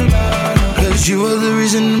 Cause you are the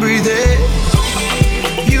reason I'm breathing.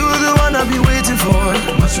 You are the one I've been waiting for.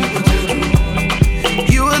 My sweet potato.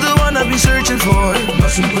 You are the one I've been searching for. My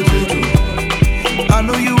sweet potato. I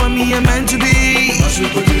know you and me are meant to be. My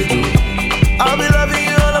sweet potato. I'll be loving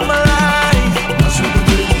you all of my life. My sweet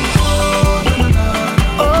potato.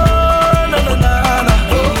 Oh, na na na na.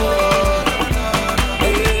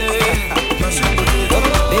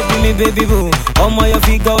 Baby, me baby boo. Oh my, your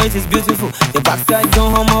figure it is beautiful. Your backside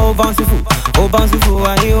don't harm, oh bountiful. Oh bountiful,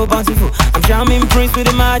 I oh bountiful. I'm charming prince with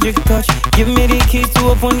a magic touch. Give me the keys to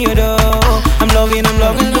open your door. I'm loving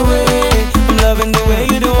the way. I'm loving the way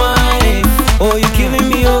you do whining. Oh, you're killing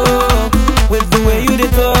me, oh, with the way you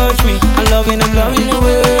did touch me. I'm loving the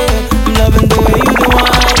way. I'm loving the way you do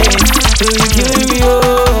whining. Oh, you're killing me,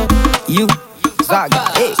 oh, you Zaga,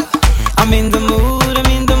 hey. I'm in the mood,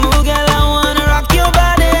 girl. I wanna rock your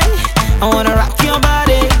body. I wanna rock your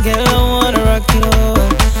body, girl. I wanna rock your.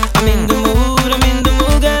 I'm in the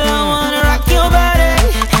mood, girl. I wanna rock your body.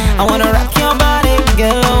 I wanna rock your body,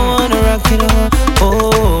 girl. I wanna rock it all.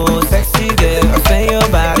 Oh, sexy girl, I say your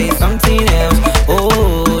body something else.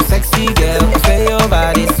 Oh, sexy girl, I say your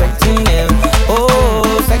body something else.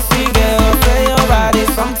 Oh, sexy girl, I say your body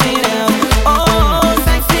something else. Oh,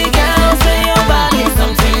 sexy girl, I say your body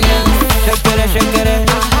something else. Shake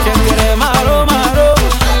it, maro, maro.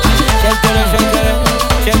 Shake it,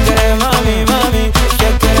 mami.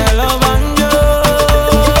 Shake it, love and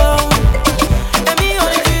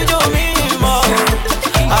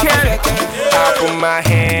I put my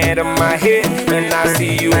hand on my head when I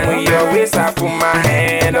see you move your waist. I put my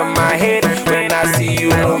hand on my head when I see you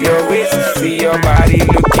move your waist. See your body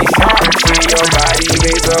looking sharp, see your body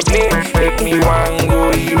razor blade. Make me want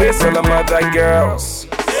go erase all the other girls.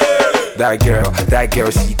 That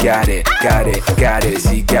girl, she got it, she got it.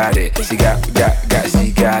 She got it.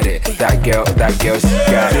 That girl, she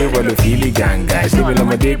got it. Well, feel it, ganga. She will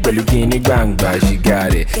my dick, but looking it, banga. She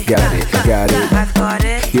got it.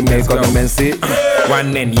 You make all the men sit.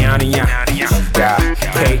 One and yana, she got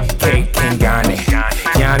cake, kingane.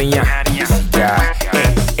 Yana, she got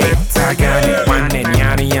tagane. One and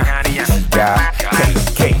yana, she got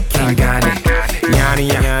cake, kingane. Yana,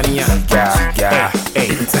 she got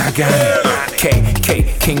tagane. Cake,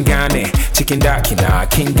 kingane. Chicken dakina,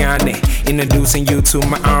 kingane. Introducing you to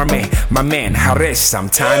my army. My man, Haresh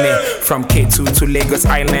Samtane. From K2 to Lagos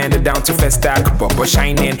Island, down to Festac, Bobo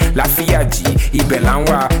Shining, Lafiaji,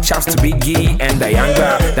 Ibelanwa. Shouts to Biggie and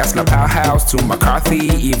Dianga. That's La Powerhouse to McCarthy,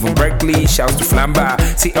 even Berkeley. Shouts to Flamba.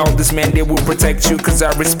 See all these men, they will protect you, cause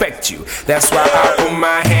I respect you. That's why I put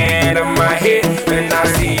my hand on my head. When I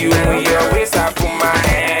see you move your waist, I put my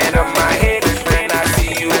hand on my head. When I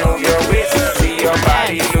see you move your waist, see your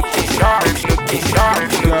body looking sharp.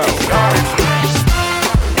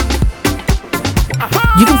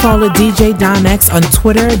 You can follow DJ Don X on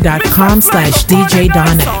twitter.com/DJ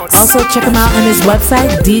Don X. Also check him out on his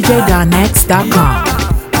website, djdonx.com.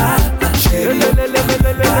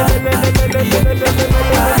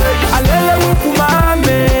 Alele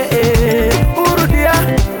wukumame, urudia.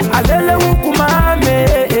 Alele wukumame,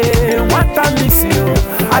 wanta misio.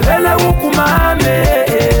 Alele wukumame,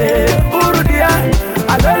 urudia.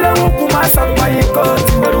 Alele wukumasa kwa yiko,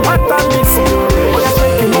 timeru wanta misio. Oya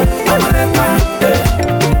shake it, amarepa,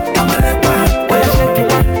 amarepa. Oya shake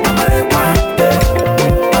it, amarepa,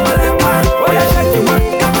 amarepa. Oya shake it,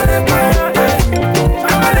 amarepa,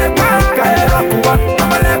 amarepa. Kaira kuwa,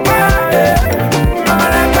 amarepa,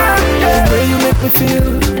 amarepa. The way you make me feel,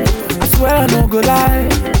 I swear I no go lie.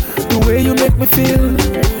 The way you make me feel,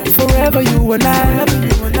 forever you and I.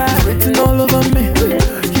 It's written all over me,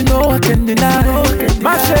 you know I can't deny.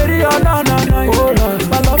 My shady, oh no, no, no, oh Lord,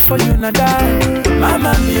 my love for you not die.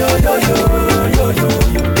 Mama mia, yo, yo, yo, yo, yo.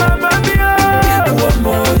 Mama mia, one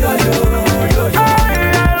more, yo, yo, yo, yo. I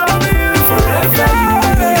love you forever, you,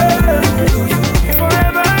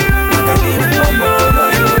 forever, you. I can give you one more,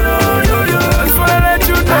 yo, yo, yo, yo. That's why I let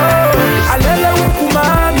you know. Alele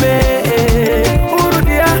wukumame,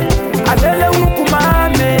 urudia. Alele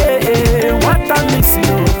wukumame, wanta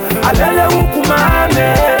misio. Alele wukumame,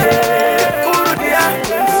 urudia.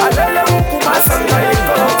 Alele wukumasa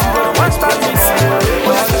kaiko, wanta misio.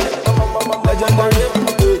 Legendary,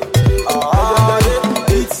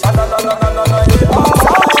 it's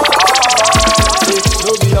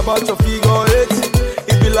no be about your figure eight.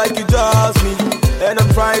 It be like you jazz me, and I'm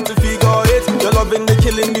trying to figure it. Your loving they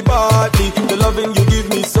killing me badly. The loving you give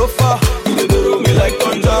me so far, you do me like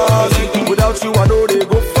Tonjazi. Without you I know they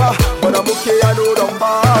go far, but I'm okay. I know them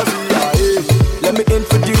bars. Let me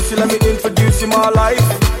introduce you my life.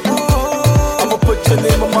 I'ma put your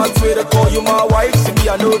name on my Twitter, call you my wife. See me,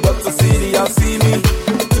 I know Dr. City, and see me.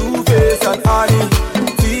 Two-Face and Annie,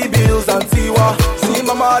 T-Bills and Tiwa. See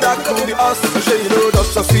mama, that could be us. I'm sure you know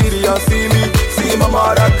Dr. City and see me. See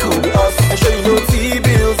mama, that could be us. I'm sure you know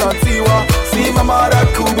T-Bills and Tiwa. See mama,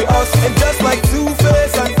 that could be us. And just like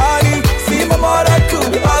Two-Face and Annie, see mama, that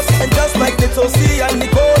could be us. And just like Little C and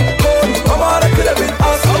Nicole, mama, that could have been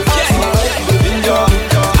us.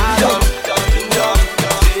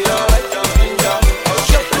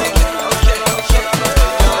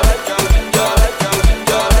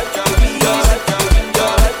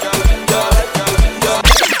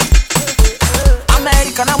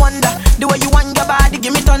 American, I wonder the way you want your body,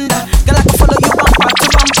 give me thunder. Girl, I can follow you bumper to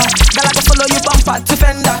bumper. Girl, I can follow you bumper to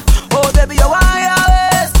fender. Oh baby, you're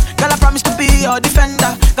wireless. Girl, I promise to be your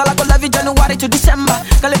defender. Girl, I could love you January to December.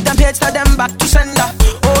 Girl, if them hate, tell them back to sender.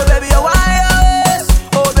 Oh baby, you're wireless.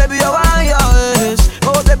 Oh baby, you're wireless.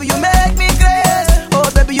 Oh baby, you make me grace. Oh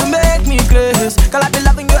baby, you make me grace. Girl, I be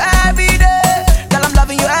loving you every day. Girl, I'm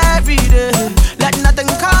loving you every day. Let nothing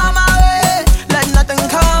come my way. Let nothing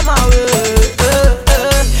come my way.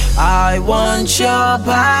 I want your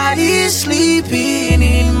body sleeping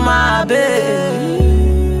in my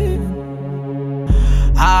bed.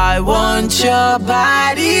 I want your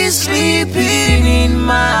body sleeping in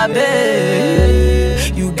my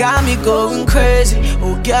bed. You got me going crazy.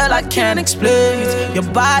 Oh girl, I can't explain it. Your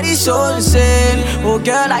body's so insane. Oh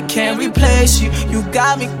girl, I can't replace you. You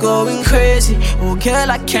got me going crazy. Oh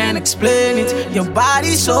girl, I can't explain it. Your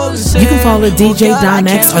body's so insane. You can follow DJ Don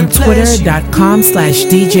X on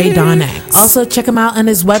twitter.com/DJ Don X. Also check him out on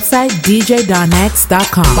his website,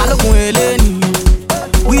 djdonx.com.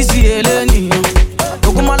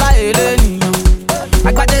 Ogunmola eleniyan,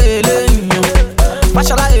 Agbade eleniyan,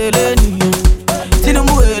 Fashola eleniyan,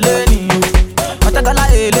 Tinubu eleniyan, Otedola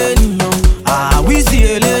eleniyan, Wizzy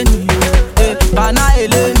eleniyan, Bana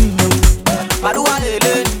eleniyan, Baruwa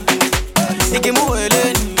eleniyan, Igimu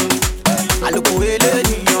eleniyan, Aluku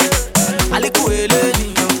eleniyan, Aliku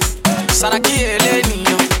eleniyan, Saraki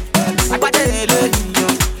eleniyan, Agbade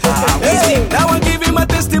eleniyan, Wizzy. Now I'm giving my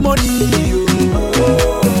testimony.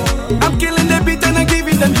 I'm killing the beat and I'm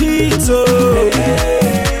giving them heat, so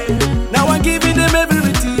now I'm giving them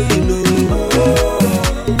everything.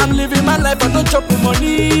 I'm living my life, I don't chop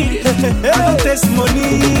money. I don't taste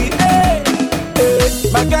money.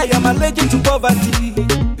 My guy, I'm allergic to poverty.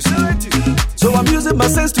 So I'm using my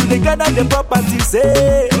sense to gather the properties.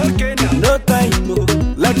 No time,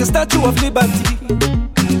 like a Statue of Liberty.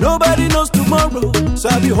 Nobody knows tomorrow, so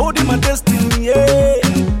I'll be holding my destiny.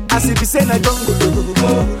 As if it's saying I don't go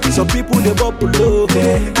low. Some people they bubble low.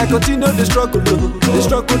 I continue the struggle low. The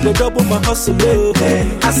struggle they double my hustle low.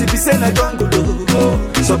 As if it's saying I don't go low.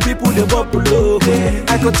 Some people they bubble low.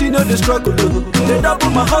 I continue the struggle low. They double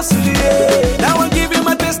my hustle. Now I'm giving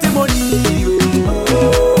my testimony.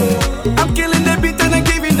 I'm killing the beat and I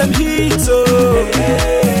give them heat, so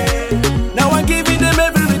now I'm giving them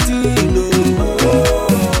everything.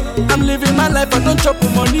 I'm living my life, I don't chop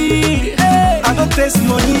money, I don't taste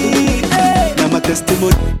money. Now my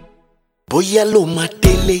testimony. Boya lo ma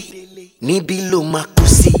tele, nibi lo ma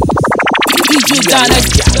kusi. DJ Danex,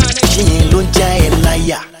 Ṣé ló ń já ẹ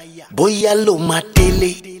láyà? Bóyá ló ma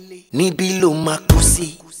tele, níbi ló ma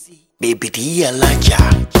kusi. Baby di alaja,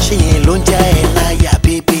 ṣé ló ń já ẹ láyà?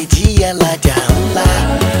 Baby di alaja ńlá,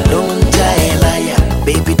 ló ń já ẹ láyà.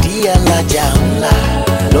 Baby di alaja ńlá,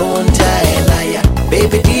 ló ń já ẹ láyà.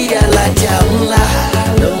 Baby di alaja ńlá,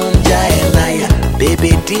 ló ń já ẹ láyà.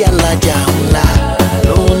 Baby di alaja ńlá,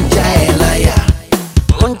 ló ń já ẹ láyà.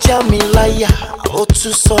 Ó ń já mi láyà, ó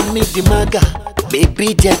tún sọ mí di maga.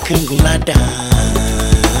 Baby jẹ́ kí n ládà.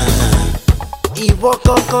 Ìwọ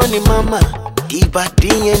kankan ni mama, ìbàdí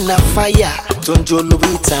yẹn na fáyà tó ń jó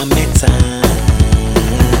lórí ìta mẹ́ta.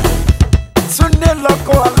 Túndé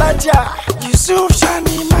lọ́kọ̀ alájà, Yusuf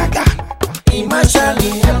Ṣani Maga, Ìmá Ṣani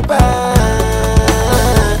Ẹ̀bá.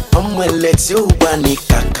 Ọmọ ẹlẹ́ tí ó bá ní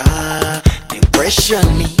kàkà, depression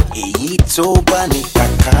ni èyí tó bá ní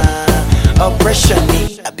kàkà. Oppression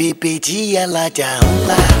ni àbèbè jí alájà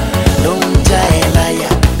ńlá, ló ń já ẹ láyà.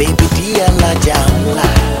 Baby jí alájà ńlá,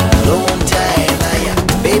 ló ń já ẹ láyà.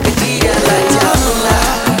 Baby jí alájà ńlá,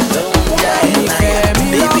 ló ń já ẹ láyà.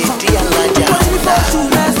 Baby jí alájà ńlá,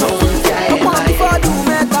 ló ń já ẹ láyà. Fọ́dún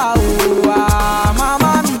mẹ́ta òwà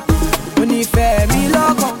màmá mi, onífẹ́ mi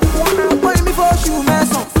lọ́kàn. Ó ní mi fóṣù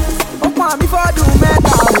mẹ́sàn-án, ó pọ́n mi fọ́dún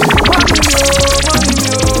mẹ́ta òwà mọ́mí mi ò, mọ́mí mi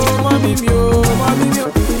ò, mọ́mí mi ò, mọ́mí mi ò.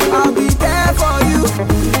 I'll be there for you,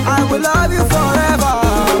 I will love you forever.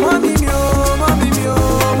 Mọ́mí mi ò, mọ́mí mi ò,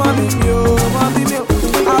 mọ́mí mi ò, mọ́mí mi ò.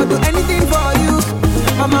 I'll do anything for you,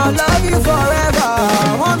 I'ma love you forever.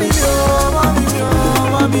 Mọ́mí mi ò, mọ́mí mi ò,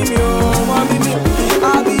 mọ́mí mi ò, mọ́mí mi ò.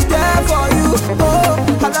 I'll be there for you, oh,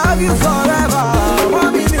 I love you forever.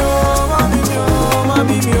 Mọ́mí mi ò, mọ́mí mi ò,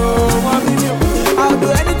 mọ́mí mi ò, mọ́mí mi ò. I'll do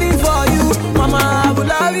anything for you, mama, I will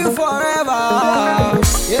love you forever.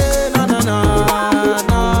 Yeah, na na na.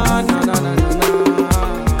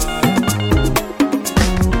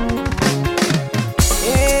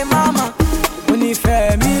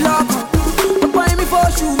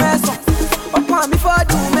 Mi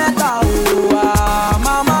fọ́dún mẹ́ta òwà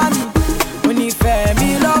màmá mi, onífẹ́ mi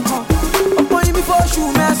lọ́kàn. Ọ̀pọ̀ ní mi fọ́ṣù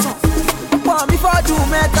mẹ́sàn-án, ọ̀pọ̀ mi fọ́dún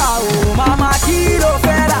mẹ́ta ò. Màmá kí ló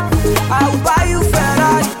fẹ́ rà? I will buy you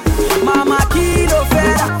Ferrari. Màmá kí ló fẹ́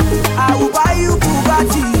rà? I will buy you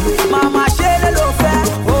Bugatti. Màmá ṣe lè ló fẹ́?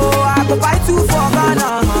 Oh, I go buy two for Ghana.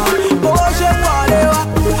 Bó ṣe wọlé wá,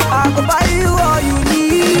 I go buy you all you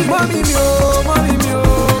need. Mọ́mí mi ò, mọ́mí mi ò,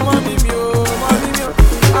 mọ́mí mi ò, mọ́mí mi ò.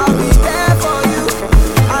 I'll be there for you.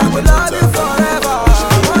 I will love you forever.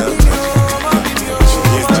 Mọ́mí mi ò, mọ́mí mi ò,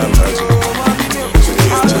 mọ́mí mi ò, mọ́mí mi ò.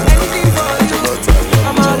 I'll do anything for you.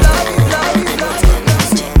 I'ma love you, love you, love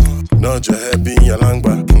you. Nod your head, be your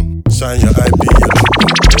langba. Shine your eye, be your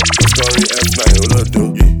logo. Story F9, Olodo.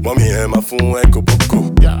 Mommy, and my phone, Echo Boko.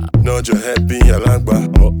 Nod your head, be your langba.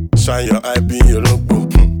 Shine your eye, be your logo.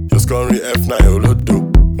 Your story F9, Olodo.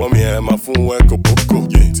 Mommy, and my phone, Echo Boko.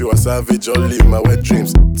 To a savage, all live my wet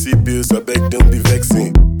dreams. T-bills, I beg, don't be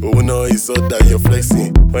vexing. Oh no, it's all that you're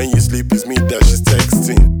flexing. When you sleep, it's me that she's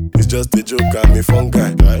texting. It's just a joke, I'm a fun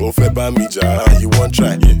guy. Oh, Feba Mija, you won't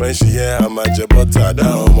try. When she hear I'm a jabota,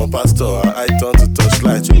 down my pastor, I turn to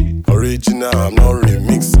touchlight. Original, I'm not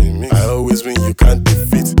remixing. I always win, you can't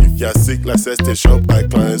defeat. If you're sick, like Seste Shop by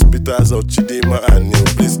Clarence Peters or Chidima and Neil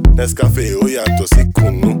Bliss. Nescafe, oh yeah, to see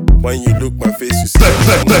Kunu. When you look my face, you see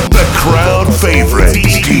the crowd favorite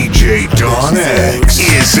DJ Don X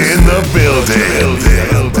is in the building.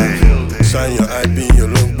 Shine your eye, be your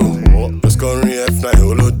logo. Just scoring F9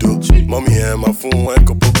 Olodo. Mommy and my phone,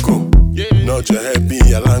 Echo Boko. Nod your head, be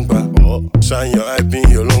your langba. Shine your eye, be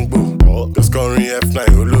your longbow. Just scoring F9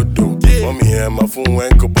 Olodo. Mommy and my phone,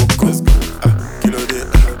 Echo Boko. Kilo de,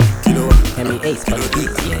 kilo. Hemi Ace for the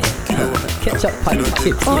beat, yeah. Catch up on the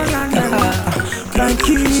chips,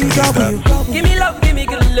 Give me love, give me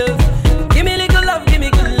good love. Give me little love, give me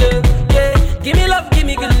good love. Yeah, give me love, give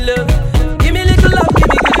me good love. Give me little love, give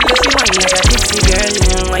me good love. She whine like a gypsy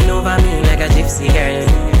girl, whine over me like a gypsy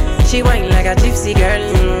girl. She whine like a gypsy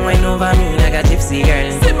girl, whine over me like a gypsy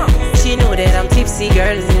girl. She know that I'm tipsy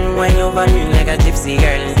girl, whine over me like a gypsy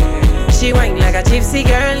girl. She whine like a gypsy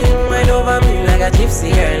girl, whine over me like a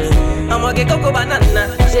gypsy girl. I'ma get cocoa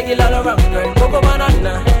banana, shake it all around, girl, cocoa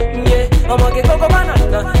banana. Yeah, I'ma get cocoa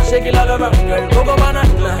banana, shake it all around, girl, cocoa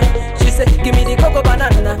banana. She said, give me the cocoa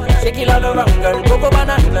banana, shake it all around, girl, cocoa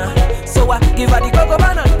banana. So I give her the cocoa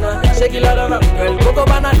banana, shake it all around, girl, cocoa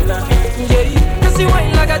banana. Yeah, cause she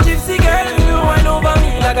whine like a gypsy girl, whine over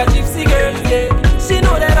me like a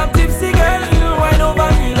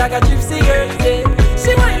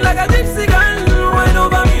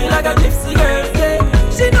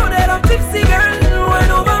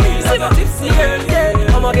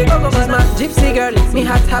me girl, me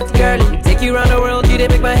hot girl. Take you around the world, you they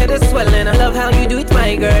make my head a swelling. I love how you do it,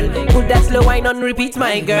 my girl. Put that slow wine on repeat,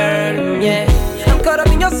 my girl. Yeah, I'm caught up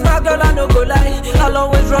in your smile, girl. I no go lie. I'll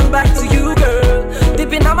always run back to you, girl.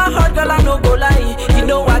 Deep in my heart, girl, I no go lie. You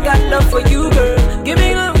know I got love for you, girl. Give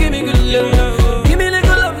me love, give me good love. Give me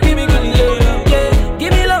little love, give me good love. Yeah,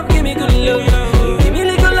 give me love, give me good love. Give me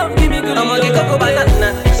little love, give me good love. I'ma get cocoa banana,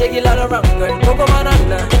 shake it all around, girl. Cocoa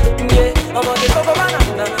banana, yeah. I'ma get cocoa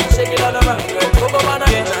banana, shake it all around, girl. Cocoa banana.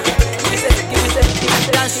 Give me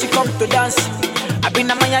say, dance, she come to dance. I been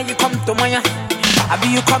a Maya, you come to Maya. I be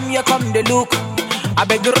you come the look. I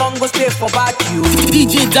beg you wrong, go stay for back you.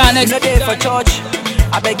 DJ Danex, you know day for church.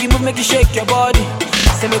 I beg you move, make you shake your body.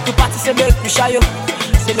 Say make you party, say make you shy yo.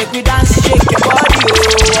 Say make we dance, shake your body.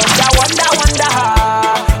 Oh, wonder, wonder,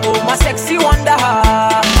 oh my sexy wonder.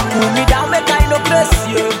 Pull me down, make I no press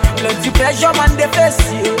you. Plenty pleasure man the face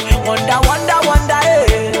you. Wonder, wonder, wonder,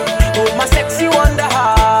 eh. Oh my sexy wonder.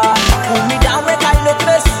 Pull me down, make I no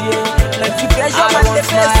press you. Plenty pleasure man the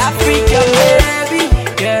face you. African baby,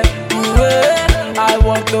 yeah, I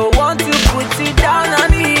want the one to put it down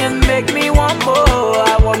on me and make me one more.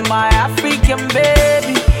 I want my African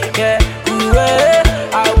baby, yeah,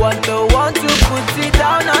 I want the one to put it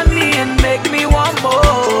down on me and make me one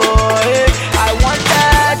more. Yeah. I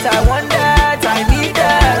want that, I need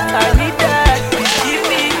that.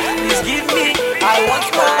 Please give me, I want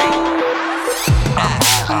mine.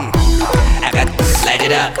 I got to light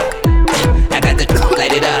it up. I got to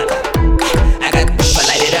light it up. I got to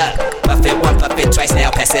light it up. Puff it once, puff it twice,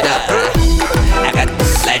 now pass it up. I got to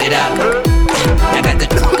light it up. I got to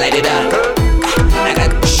light it up. I got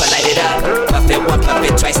to light it up. Puff it once, puff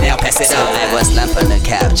it twice, now pass it up. I was lamp on the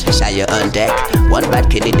couch, shy on deck. One bad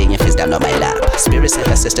kitty, then your face down on my lap. Spirits in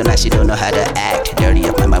her system, now she don't know how to act. Dirty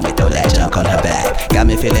up my mind with all that junk on her back. Got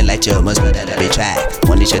me feeling like Joe must better to retract.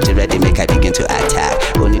 Only shot it ready, make I begin to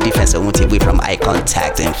attack. Only defense, I won't take away from eye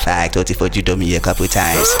contact. In fact, what if you do me a couple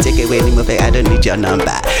times? Take away me, I don't need your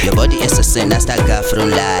number. Your body is a sin, that's that girl from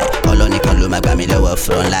lie. All on it, can look my bammy lower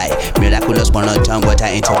from light. Miraculous one on tongue, water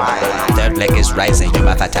into wine. Third leg is rising, you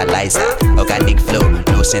my fertilizer. Organic flow,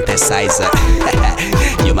 no synthesizer.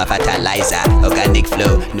 You my fertilizer. Organic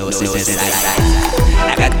flow, no synthesizer.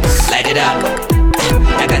 I got to light it up.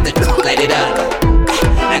 I got to light it up.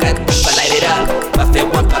 I got to light it up. Puff it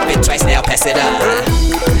once, puff it twice, now pass it up.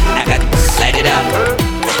 I got to light it up.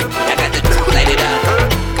 I got to light it up.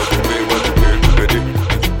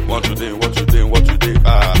 What you did, what you did, what you did,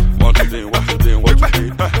 what you did, what you did, what you did, what you did,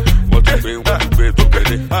 what you did, what you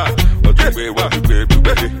did, what you did, what you did,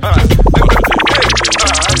 what you did,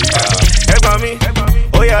 Ẹ̀gbọ́n mi,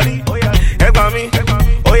 ó yàrí, ẹ̀gbọ́n mi,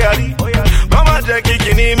 ó yàrí, mama jẹ́ kí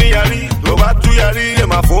kìíní mi yàrí, ló bá tú yàrí, ẹ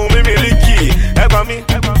máa fún mi mílíkì. Ẹ̀gbọ́n mi,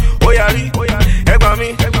 ó yàrí, ẹ̀gbọ́n mi,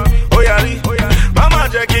 ó yàrí, mama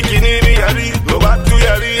jẹ́ kí kìíní mi yàrí, ló bá tú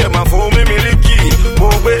yàrí, ẹ máa fún mi mílíkì. Mo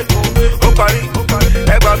gbé, ó parí.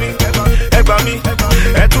 Ẹgbà mi,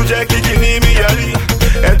 ẹ tún jẹ́ kíkì ní mi yàrí,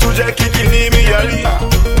 ẹ tún jẹ́ kíkì ní mi yàrí.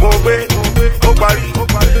 Mo gbé, ó parí.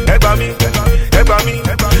 Ẹgbà mi,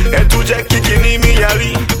 ẹ tún jẹ́ kíkì ní mi yàrí,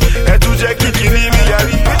 ẹ tún jẹ́ kíkì ní mi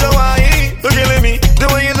yàrí. Ìjọba yìí ló ṣe lé mi, the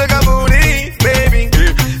way you take a booty, baby.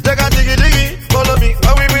 Jẹ́ ká jiggy, follow me,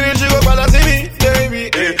 when we finish you go padà sí mi, baby.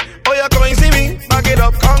 Oh yeah, come and see me, back it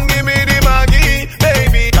up, come give me the Maggie,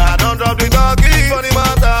 baby. I don't drop the doggy, funny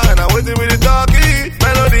matter, and I'm waiting with the doggy.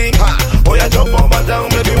 Melody, oh yeah, jump on my down,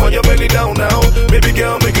 maybe want your belly down now. Baby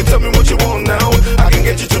girl, make it tell me what you want now. I can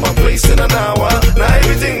get you to my place in an hour. Now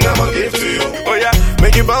everything I'ma give to you. Oh yeah,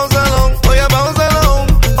 make it bounce along. Oh yeah, bounce along.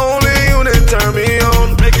 Only you that turn me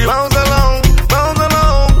on. Make it bounce along, bounce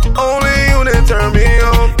along. Only you that turn me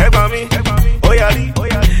on. Ẹ̀gbọ́n mi, oh yeah,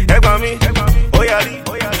 ẹ̀gbọ́n mi, oh yeah.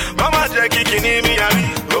 Mama jẹ́ kíkì ní mi yàrí,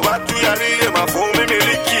 ló bá tú yàrí, ẹ máa fún mi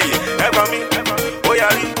mílíkì. Ẹ̀gbọ́n mi, oh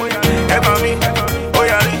yeah, ẹ̀gbọ́n mi.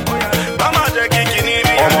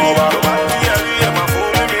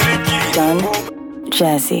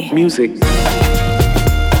 Jazzy music.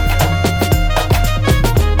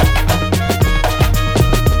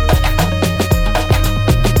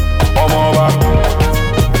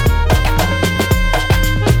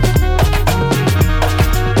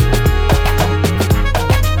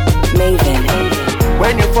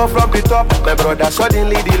 When you fall from the top, my brother,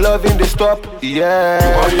 suddenly the loving they stop. Yeah.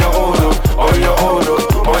 On your own, on your own,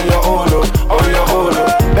 on your own, on your own.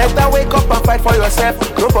 Better wake up and fight for yourself.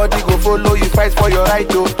 Nobody go follow you, fight for your right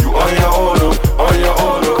to. You on your own, on your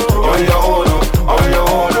own, on your own, on your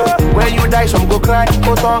own. When you die, some go cry.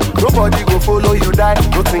 Nobody go follow you, die.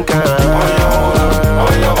 Don't think on your own,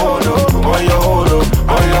 on your own, on your own,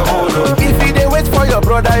 on your own. If you dey wait for your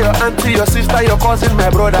brother, your aunt to your sister, your cousin, my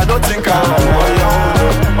brother. Don't think I'm on your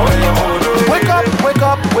own. Wake up, wake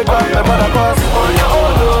up, wake up, my brother, cause on your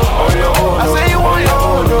own. I say you on your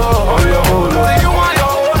own. I say you on your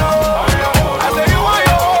own. I say you on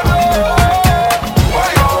your own.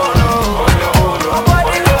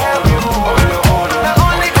 Nobody will help you. The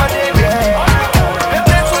only God in there. They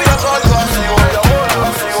play to your cause, cause you on your own.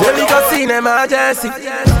 Say we got seen emergency.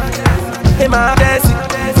 Emergency.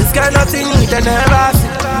 This kind of thing they never see.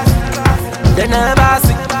 They never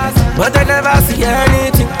see. But they never see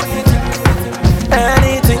anything.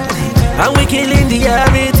 Anything. And we killing the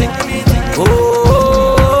everything.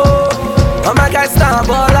 Oh my guys, star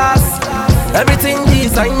ballers. Everything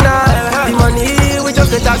designer. The money we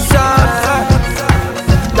just get that shot.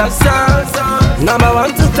 That shot. Number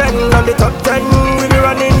 1 to 10 on the top 10. We be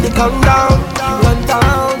running the countdown. One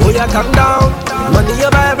down. Oh yeah, calm down. Money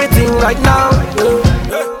over everything right now.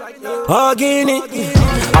 Oh Guinea.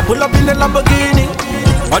 I pull up in the Lamborghini.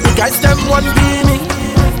 All the guys them want be me.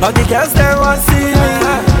 All the girls them want see me.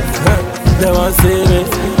 They want see me.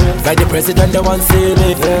 Like the president they want see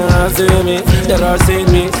me. They want see me. They don't see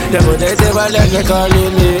me. They want let me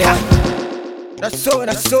calling me. That's so,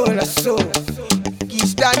 that's so, that's so.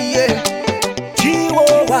 He's daddy, yeah.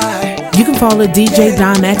 G-O-Y. You can follow DJ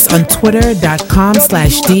Don X on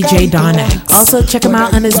twitter.com/DJ Don X. Also check him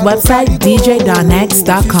out on his website,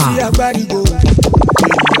 djdonx.com.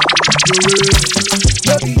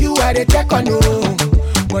 Maybe you are the tech on no,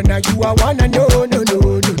 but now you are one and no.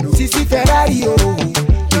 Sisi Ferrari, oh.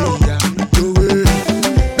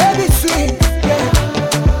 Baby sweet, yeah.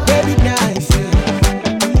 Baby nice, yeah.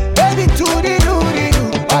 Baby tutti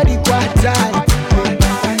all the quarter.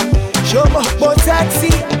 Show me more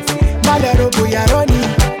taxi. Malero boya roni,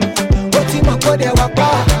 oti makode wapa,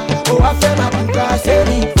 o afe mabuka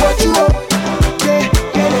seri. What you want?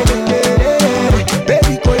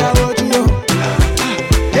 Baby koya what you want?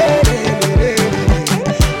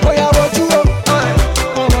 Koya what you want?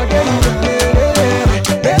 Oh my God,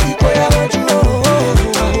 baby koya what you want?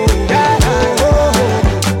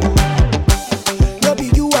 No be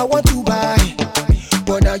you I want to buy,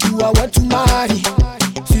 but now you I want to marry.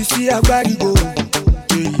 Sisi agbari go.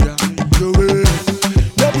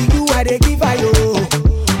 They give I you,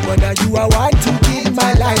 but now you are want to give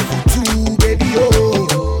my life to, baby, oh.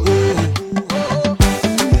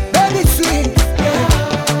 Baby sweet, yeah.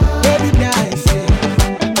 Baby nice, yeah.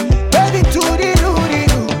 Baby tutti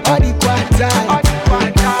all the quarter.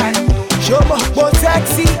 Show me more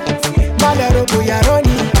sexy, malero boya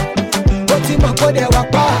roni, oti makode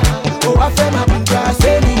wapa, o afe mabuka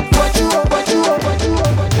seni. What you want?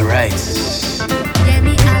 You're right.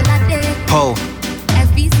 Paul.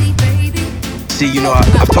 See, you know,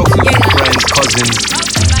 I've talked to friends, cousins.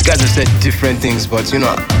 You guys have said different things, but you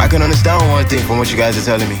know, I can understand one thing from what you guys are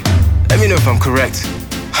telling me. Let me know if I'm correct.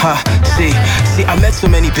 See, I met so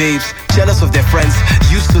many babes, jealous of their friends,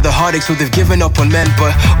 used to the heartache, so they've given up on men.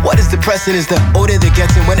 But what is depressing is the older they're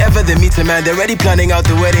getting. Whenever they meet a man, they're already planning out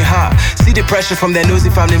the wedding. See the pressure from their nosy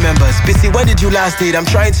family members. Busy, when did you last date? I'm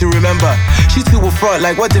trying to remember. She too will front,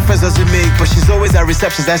 like what difference does it make? But she's always at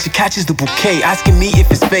receptions and she catches the bouquet, asking me if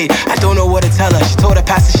it's fate. I don't know what to tell her. She told her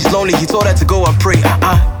pastor she's lonely. He told her to go and pray.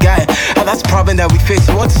 Guy, and that's the problem that we face.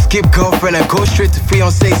 We want to skip girlfriend and go straight to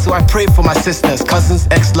fiancé. So I pray for my sisters, cousins,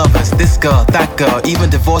 ex-lovers, this girl, that girl, even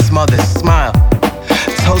divorced mothers. Smile,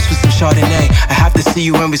 toast with some Chardonnay. I have to see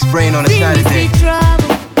you when we're spraying on a Saturday.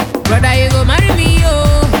 Brother, you go marry me,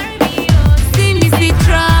 oh. See me see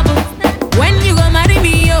trouble. When you go marry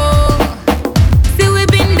me, oh. See we've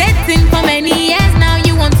been dating for many years now.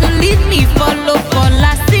 You want to leave me, follow for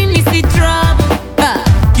last. See me see trouble.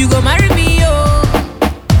 You go marry me, oh.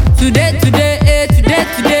 Today, today, today,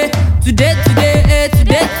 today, today, today, today,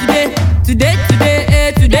 today, today,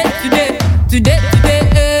 today, today, today.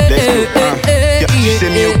 She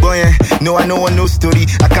say me boy, no I know no story.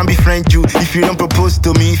 I can't befriend you if you don't propose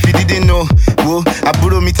to me. If you didn't know, whoa, I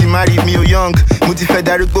borrow me to marry me or young.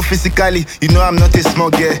 Multi-federico physically, you know I'm not a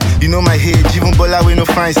small girl. You know my age, even Bola we no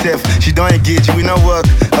find self. She don't engage, we no work.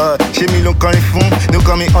 She me don't call me phone, don't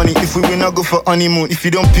call me honey. If we will not go for honeymoon, if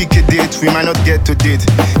you don't pick a date, we might not get to date.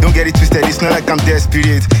 Don't get it twisted, it's not like I'm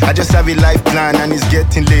desperate. I just have a life plan and it's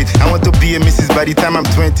getting late. I want to be a missus by the time I'm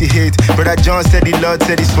 28. Brother John said the Lord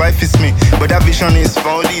said his wife is me, but that vision is for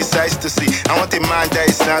only his eyes to see. I want a man that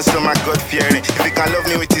is handsome and God fearing. If he can love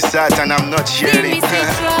me with his heart and I'm not sharing.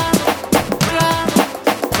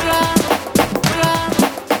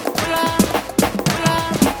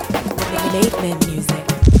 Music.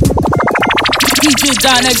 DJ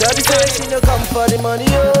Don X. Shawty say she no come for the money,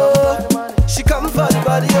 oh. She come for the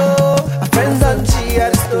body, oh. Her friends and she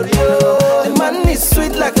had a story, oh. woman is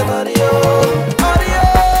sweet like an audio.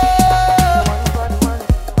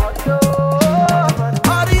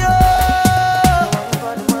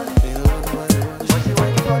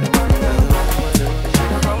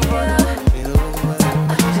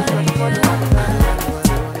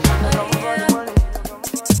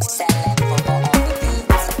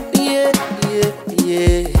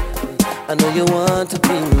 I know you want to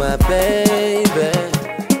be my baby.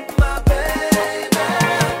 My baby.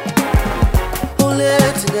 Only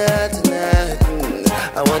tonight.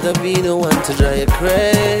 I want to be the one to drive you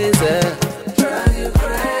crazy. Drive you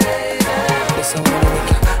crazy. Yes, I wanna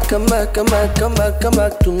make you come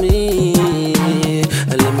back to me.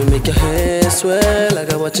 And let me make your hair swell. I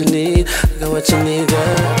got what you need,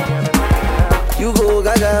 girl. You go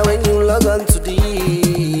gaga when you log on to this.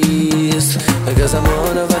 Because I'm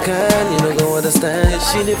one of a kind, you don't go understand.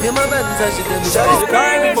 She live in my bed, she tell me Shawty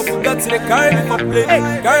carry me for Bugatti, they carry me for plane.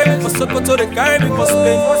 Carry me for Sokoto, they carry me for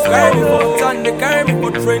Spain. Carry me for Bhutan, they carry me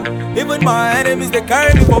for train. Even my enemies, they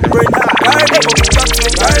carry me for brain. Carry me for Bugatti,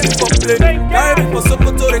 they carry me for plane. Carry me for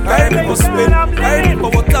Sokoto, they carry me for Spain. Carry me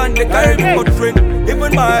for Bhutan, they carry me for train.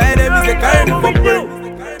 Even my enemies, they carry me for brain.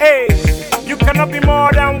 Hey, you cannot be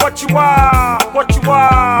more than what you are. What you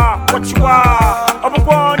are. I'm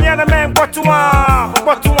born, yeah, the man, what you are.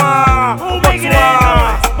 Who make it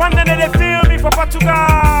noise? One day they feel me for Portugal.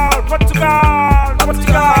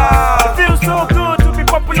 It feels so good to be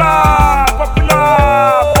popular. I'm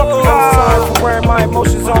sorry for wearing my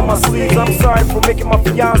emotions on my sleeves. I'm sorry for making my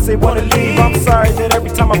fiance wanna leave. I'm sorry that every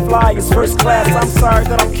time I fly it's first class. I'm sorry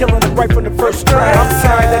that I'm killing it right from the first try. I'm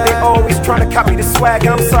sorry that they always trying to copy the swag.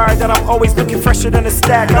 I'm sorry that I'm always looking fresher than a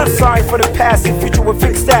stack. I'm sorry for the past and future will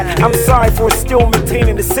fix that. I'm sorry for still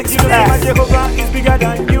maintaining the six pack. My Jehovah is bigger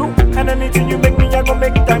than you, and anything you make me, I gon'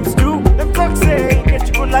 make times two. Them talk say get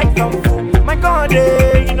you good like kung fu. My God,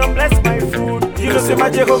 you know bless my food. You know say my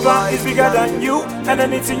Jehovah is bigger than you, and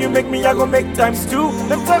anything you make me, I gon' make times two.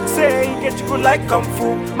 Them talk say get you good like kung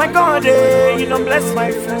fu. My God, you know bless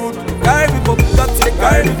my food. Carry me for Bugatti, they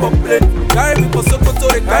carry me for plane. Carry me for Sokoto,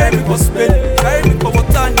 they carry me for Spain. Carry me for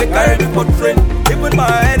Bhutan, they carry me for train. Even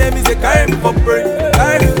my enemies, they carry me for brain.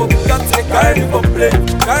 Carry me for Bugatti, they carry me for plane.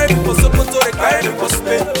 Carry me for Sokoto, they carry me for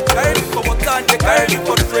Spain. Carry me for Bhutan, they carry me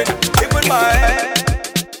for train. Even my enemies.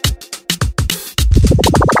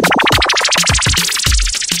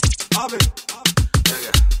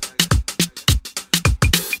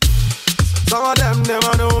 Some of them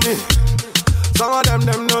never know me. Some of them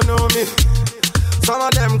don't know me. Some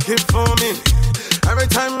of them keep for me. Every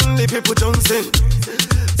time the people jump in.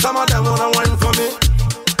 Some of them wanna whine for me.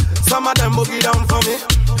 Some of them boogie down for me.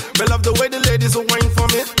 They love the way the ladies will whine for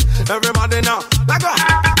me. Everybody now, like a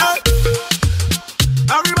hey.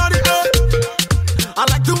 Everybody, hey. I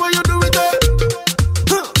like the way you do it, hey.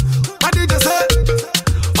 What did you say?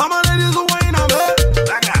 All my ladies will whine on me.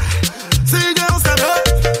 Like a see girls that hey.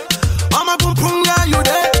 All my boom boom yeah you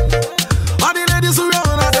there. All the ladies who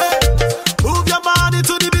run on there. Move your body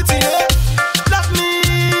to the beat, yeah. Love me,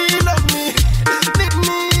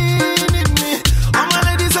 need me. All my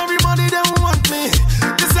ladies, everybody they want me.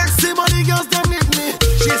 The sexy body girls they need me.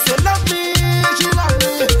 She say love me, she love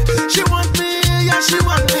me. She want me, yeah she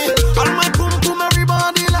want me. All my boom boom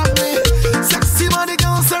everybody love me. Sexy body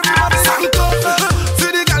girls everybody sanko.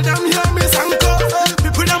 See the girl them hear me sanko.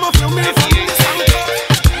 People them a feel me from the sanko.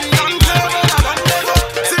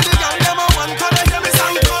 See the girl them a want to they hear me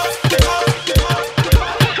sanko.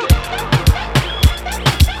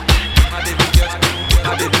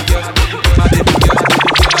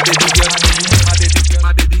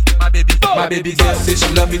 My baby girl say she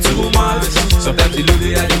love me too much. Sometimes she lose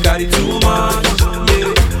it and she carry too much. Yeah,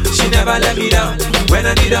 she never let me down. When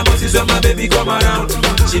I need her most is when my baby come around.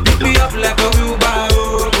 She pick me up like a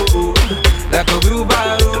wheelbarrow, like a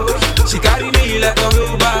wheelbarrow. She carry me like a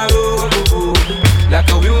wheelbarrow, like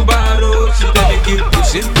a wheelbarrow. She tell me keep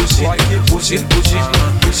pushing.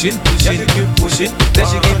 Then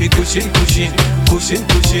she give me pushing.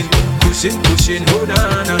 Hold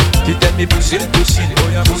on. She tell me pushing. Then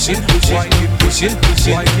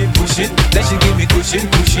she give me pushing.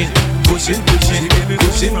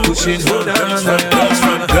 Hold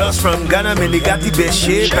on. Girls from Ghana, man, they got the best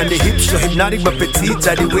shape. And the hips so hypnotic but petite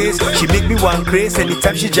at the waist. She make me one craze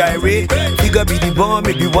anytime she gyrate. Figure be the bomb,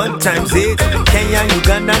 maybe 1x8. Kenya,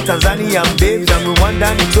 Uganda, Tanzania, babes. I'm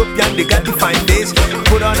Rwanda, Ethiopian, they got the fine face.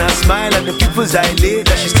 Put on a smile and the people's dilate.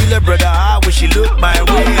 That she still a brother, when she look my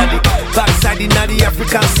way. And the backside in the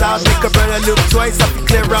African South. Make a brother look twice, I be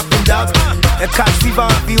clear up and doubt. A catch fever,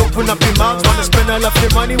 be open up your mouth. Wanna spend all of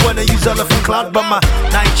your money, wanna use all of your clout. But my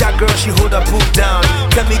Niger girl, she hold her boot down.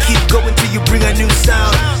 Tell me keep going till you bring a new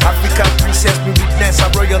sound. African princess, me weakness,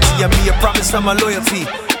 I'm royalty. And me a promise, I'm a loyalty.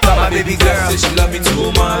 But my baby girl, say she love me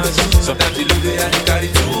too much. Sometimes she lose it and she carry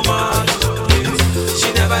too much.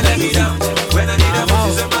 She never let me down. When I need her,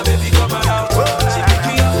 she say my baby come around. She pick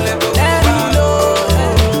me up, let go.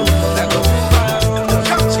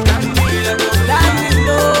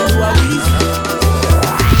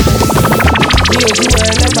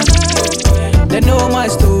 They know my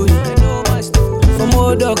story. From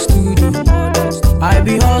old dogs to do. I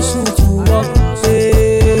be hustle to walk.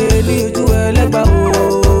 Say, leave to a leg by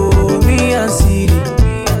me and City.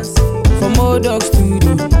 From old dogs to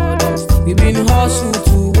do. We been hustle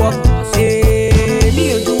to walk. Say,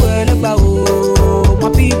 leave to a leg by my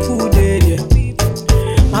people dead.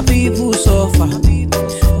 My people suffer.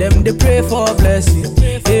 Them they pray for blessing.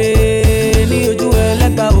 Hey, leave to a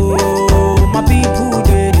leg by my people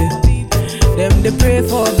dead. Them they pray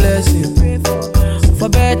for blessing, for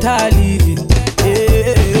better living.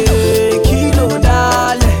 Hey, kilo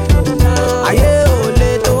dale, aye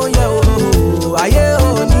ole to ye o, aye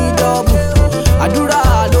oni double, adura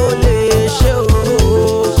lo le she o,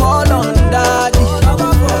 call on daddy,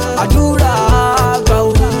 adura agba o,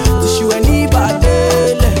 tishu eni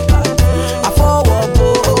badele, afowo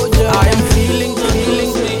boje. I am feeling,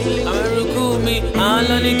 I'm recruit me,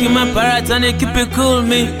 all on keep my parrots and keep it cool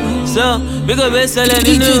me. So, we go be selling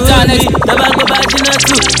in the hood me. Never go back to that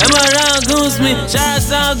too. I'm around goons me.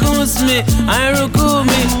 Shots out goons me. I ain't recruit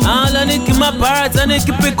me. All I need keep my parrots and they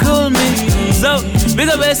keep it cool me. So, we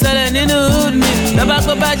go be selling in the hood me. Never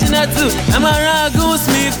go back to that too. I'm around goons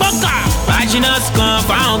me. Boka! Bajinas come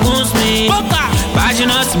found goons me. Boka!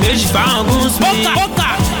 Bajinas meji found goons me.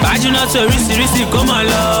 Boka! Bajinas risi come on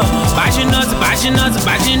love. Bajinas Bajinas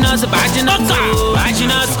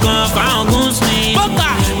come found goons me.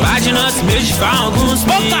 Boka! Bajinas meji found goons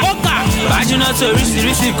me. Boka! Bajinas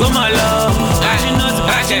risi come on love. Bajinas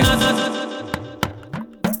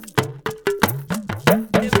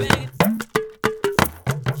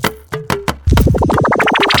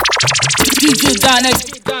DJ Danex.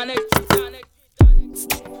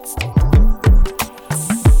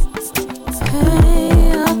 Hey,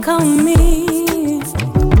 how come me?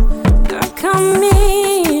 How come me?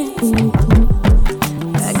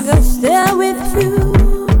 I gotta stay with you.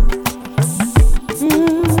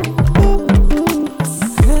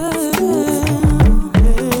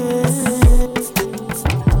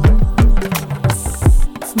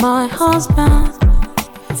 My husband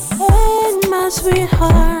and my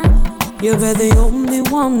sweetheart, you're the only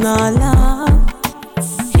one I love.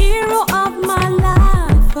 Hero of my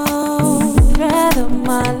life, oh, thread of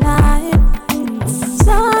my life,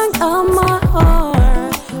 song of my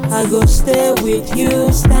heart. I go stay with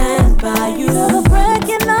you, stand by you, the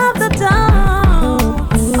breaking of the dawn.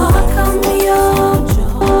 Oh, come me, oh,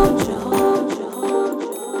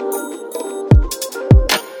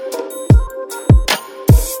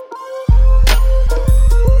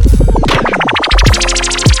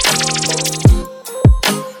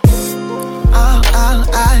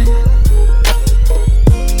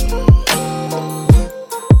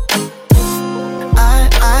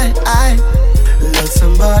 let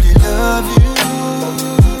somebody love you.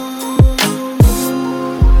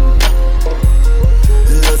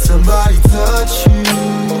 Let somebody touch you.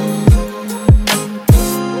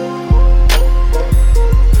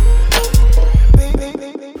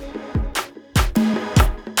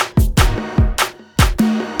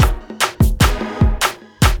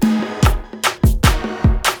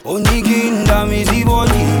 Oniginda mi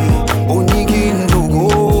ziboni,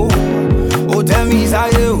 onigindogo, o temi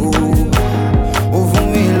saye o, o fún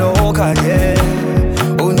mi lọ́kà jẹ́,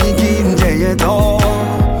 oníginjẹ yẹn tán,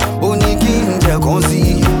 oníginjẹ kan sí,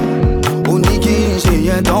 oníginṣe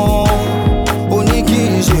yẹn tán,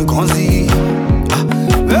 oníginṣe kan sí.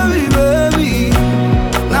 Baby, baby,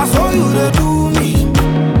 na so you dey do me,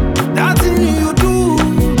 that thing you do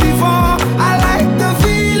before I like the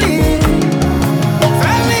feeling.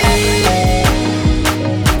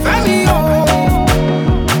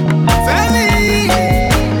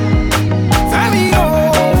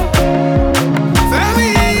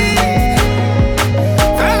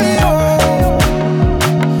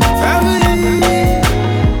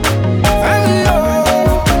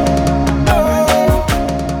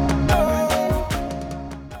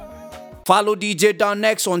 Follow DJ Don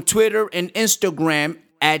X on Twitter and Instagram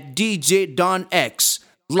at DJ Don X.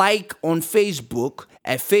 Like on Facebook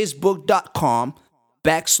at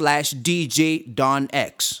facebook.com/DJ Don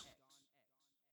X.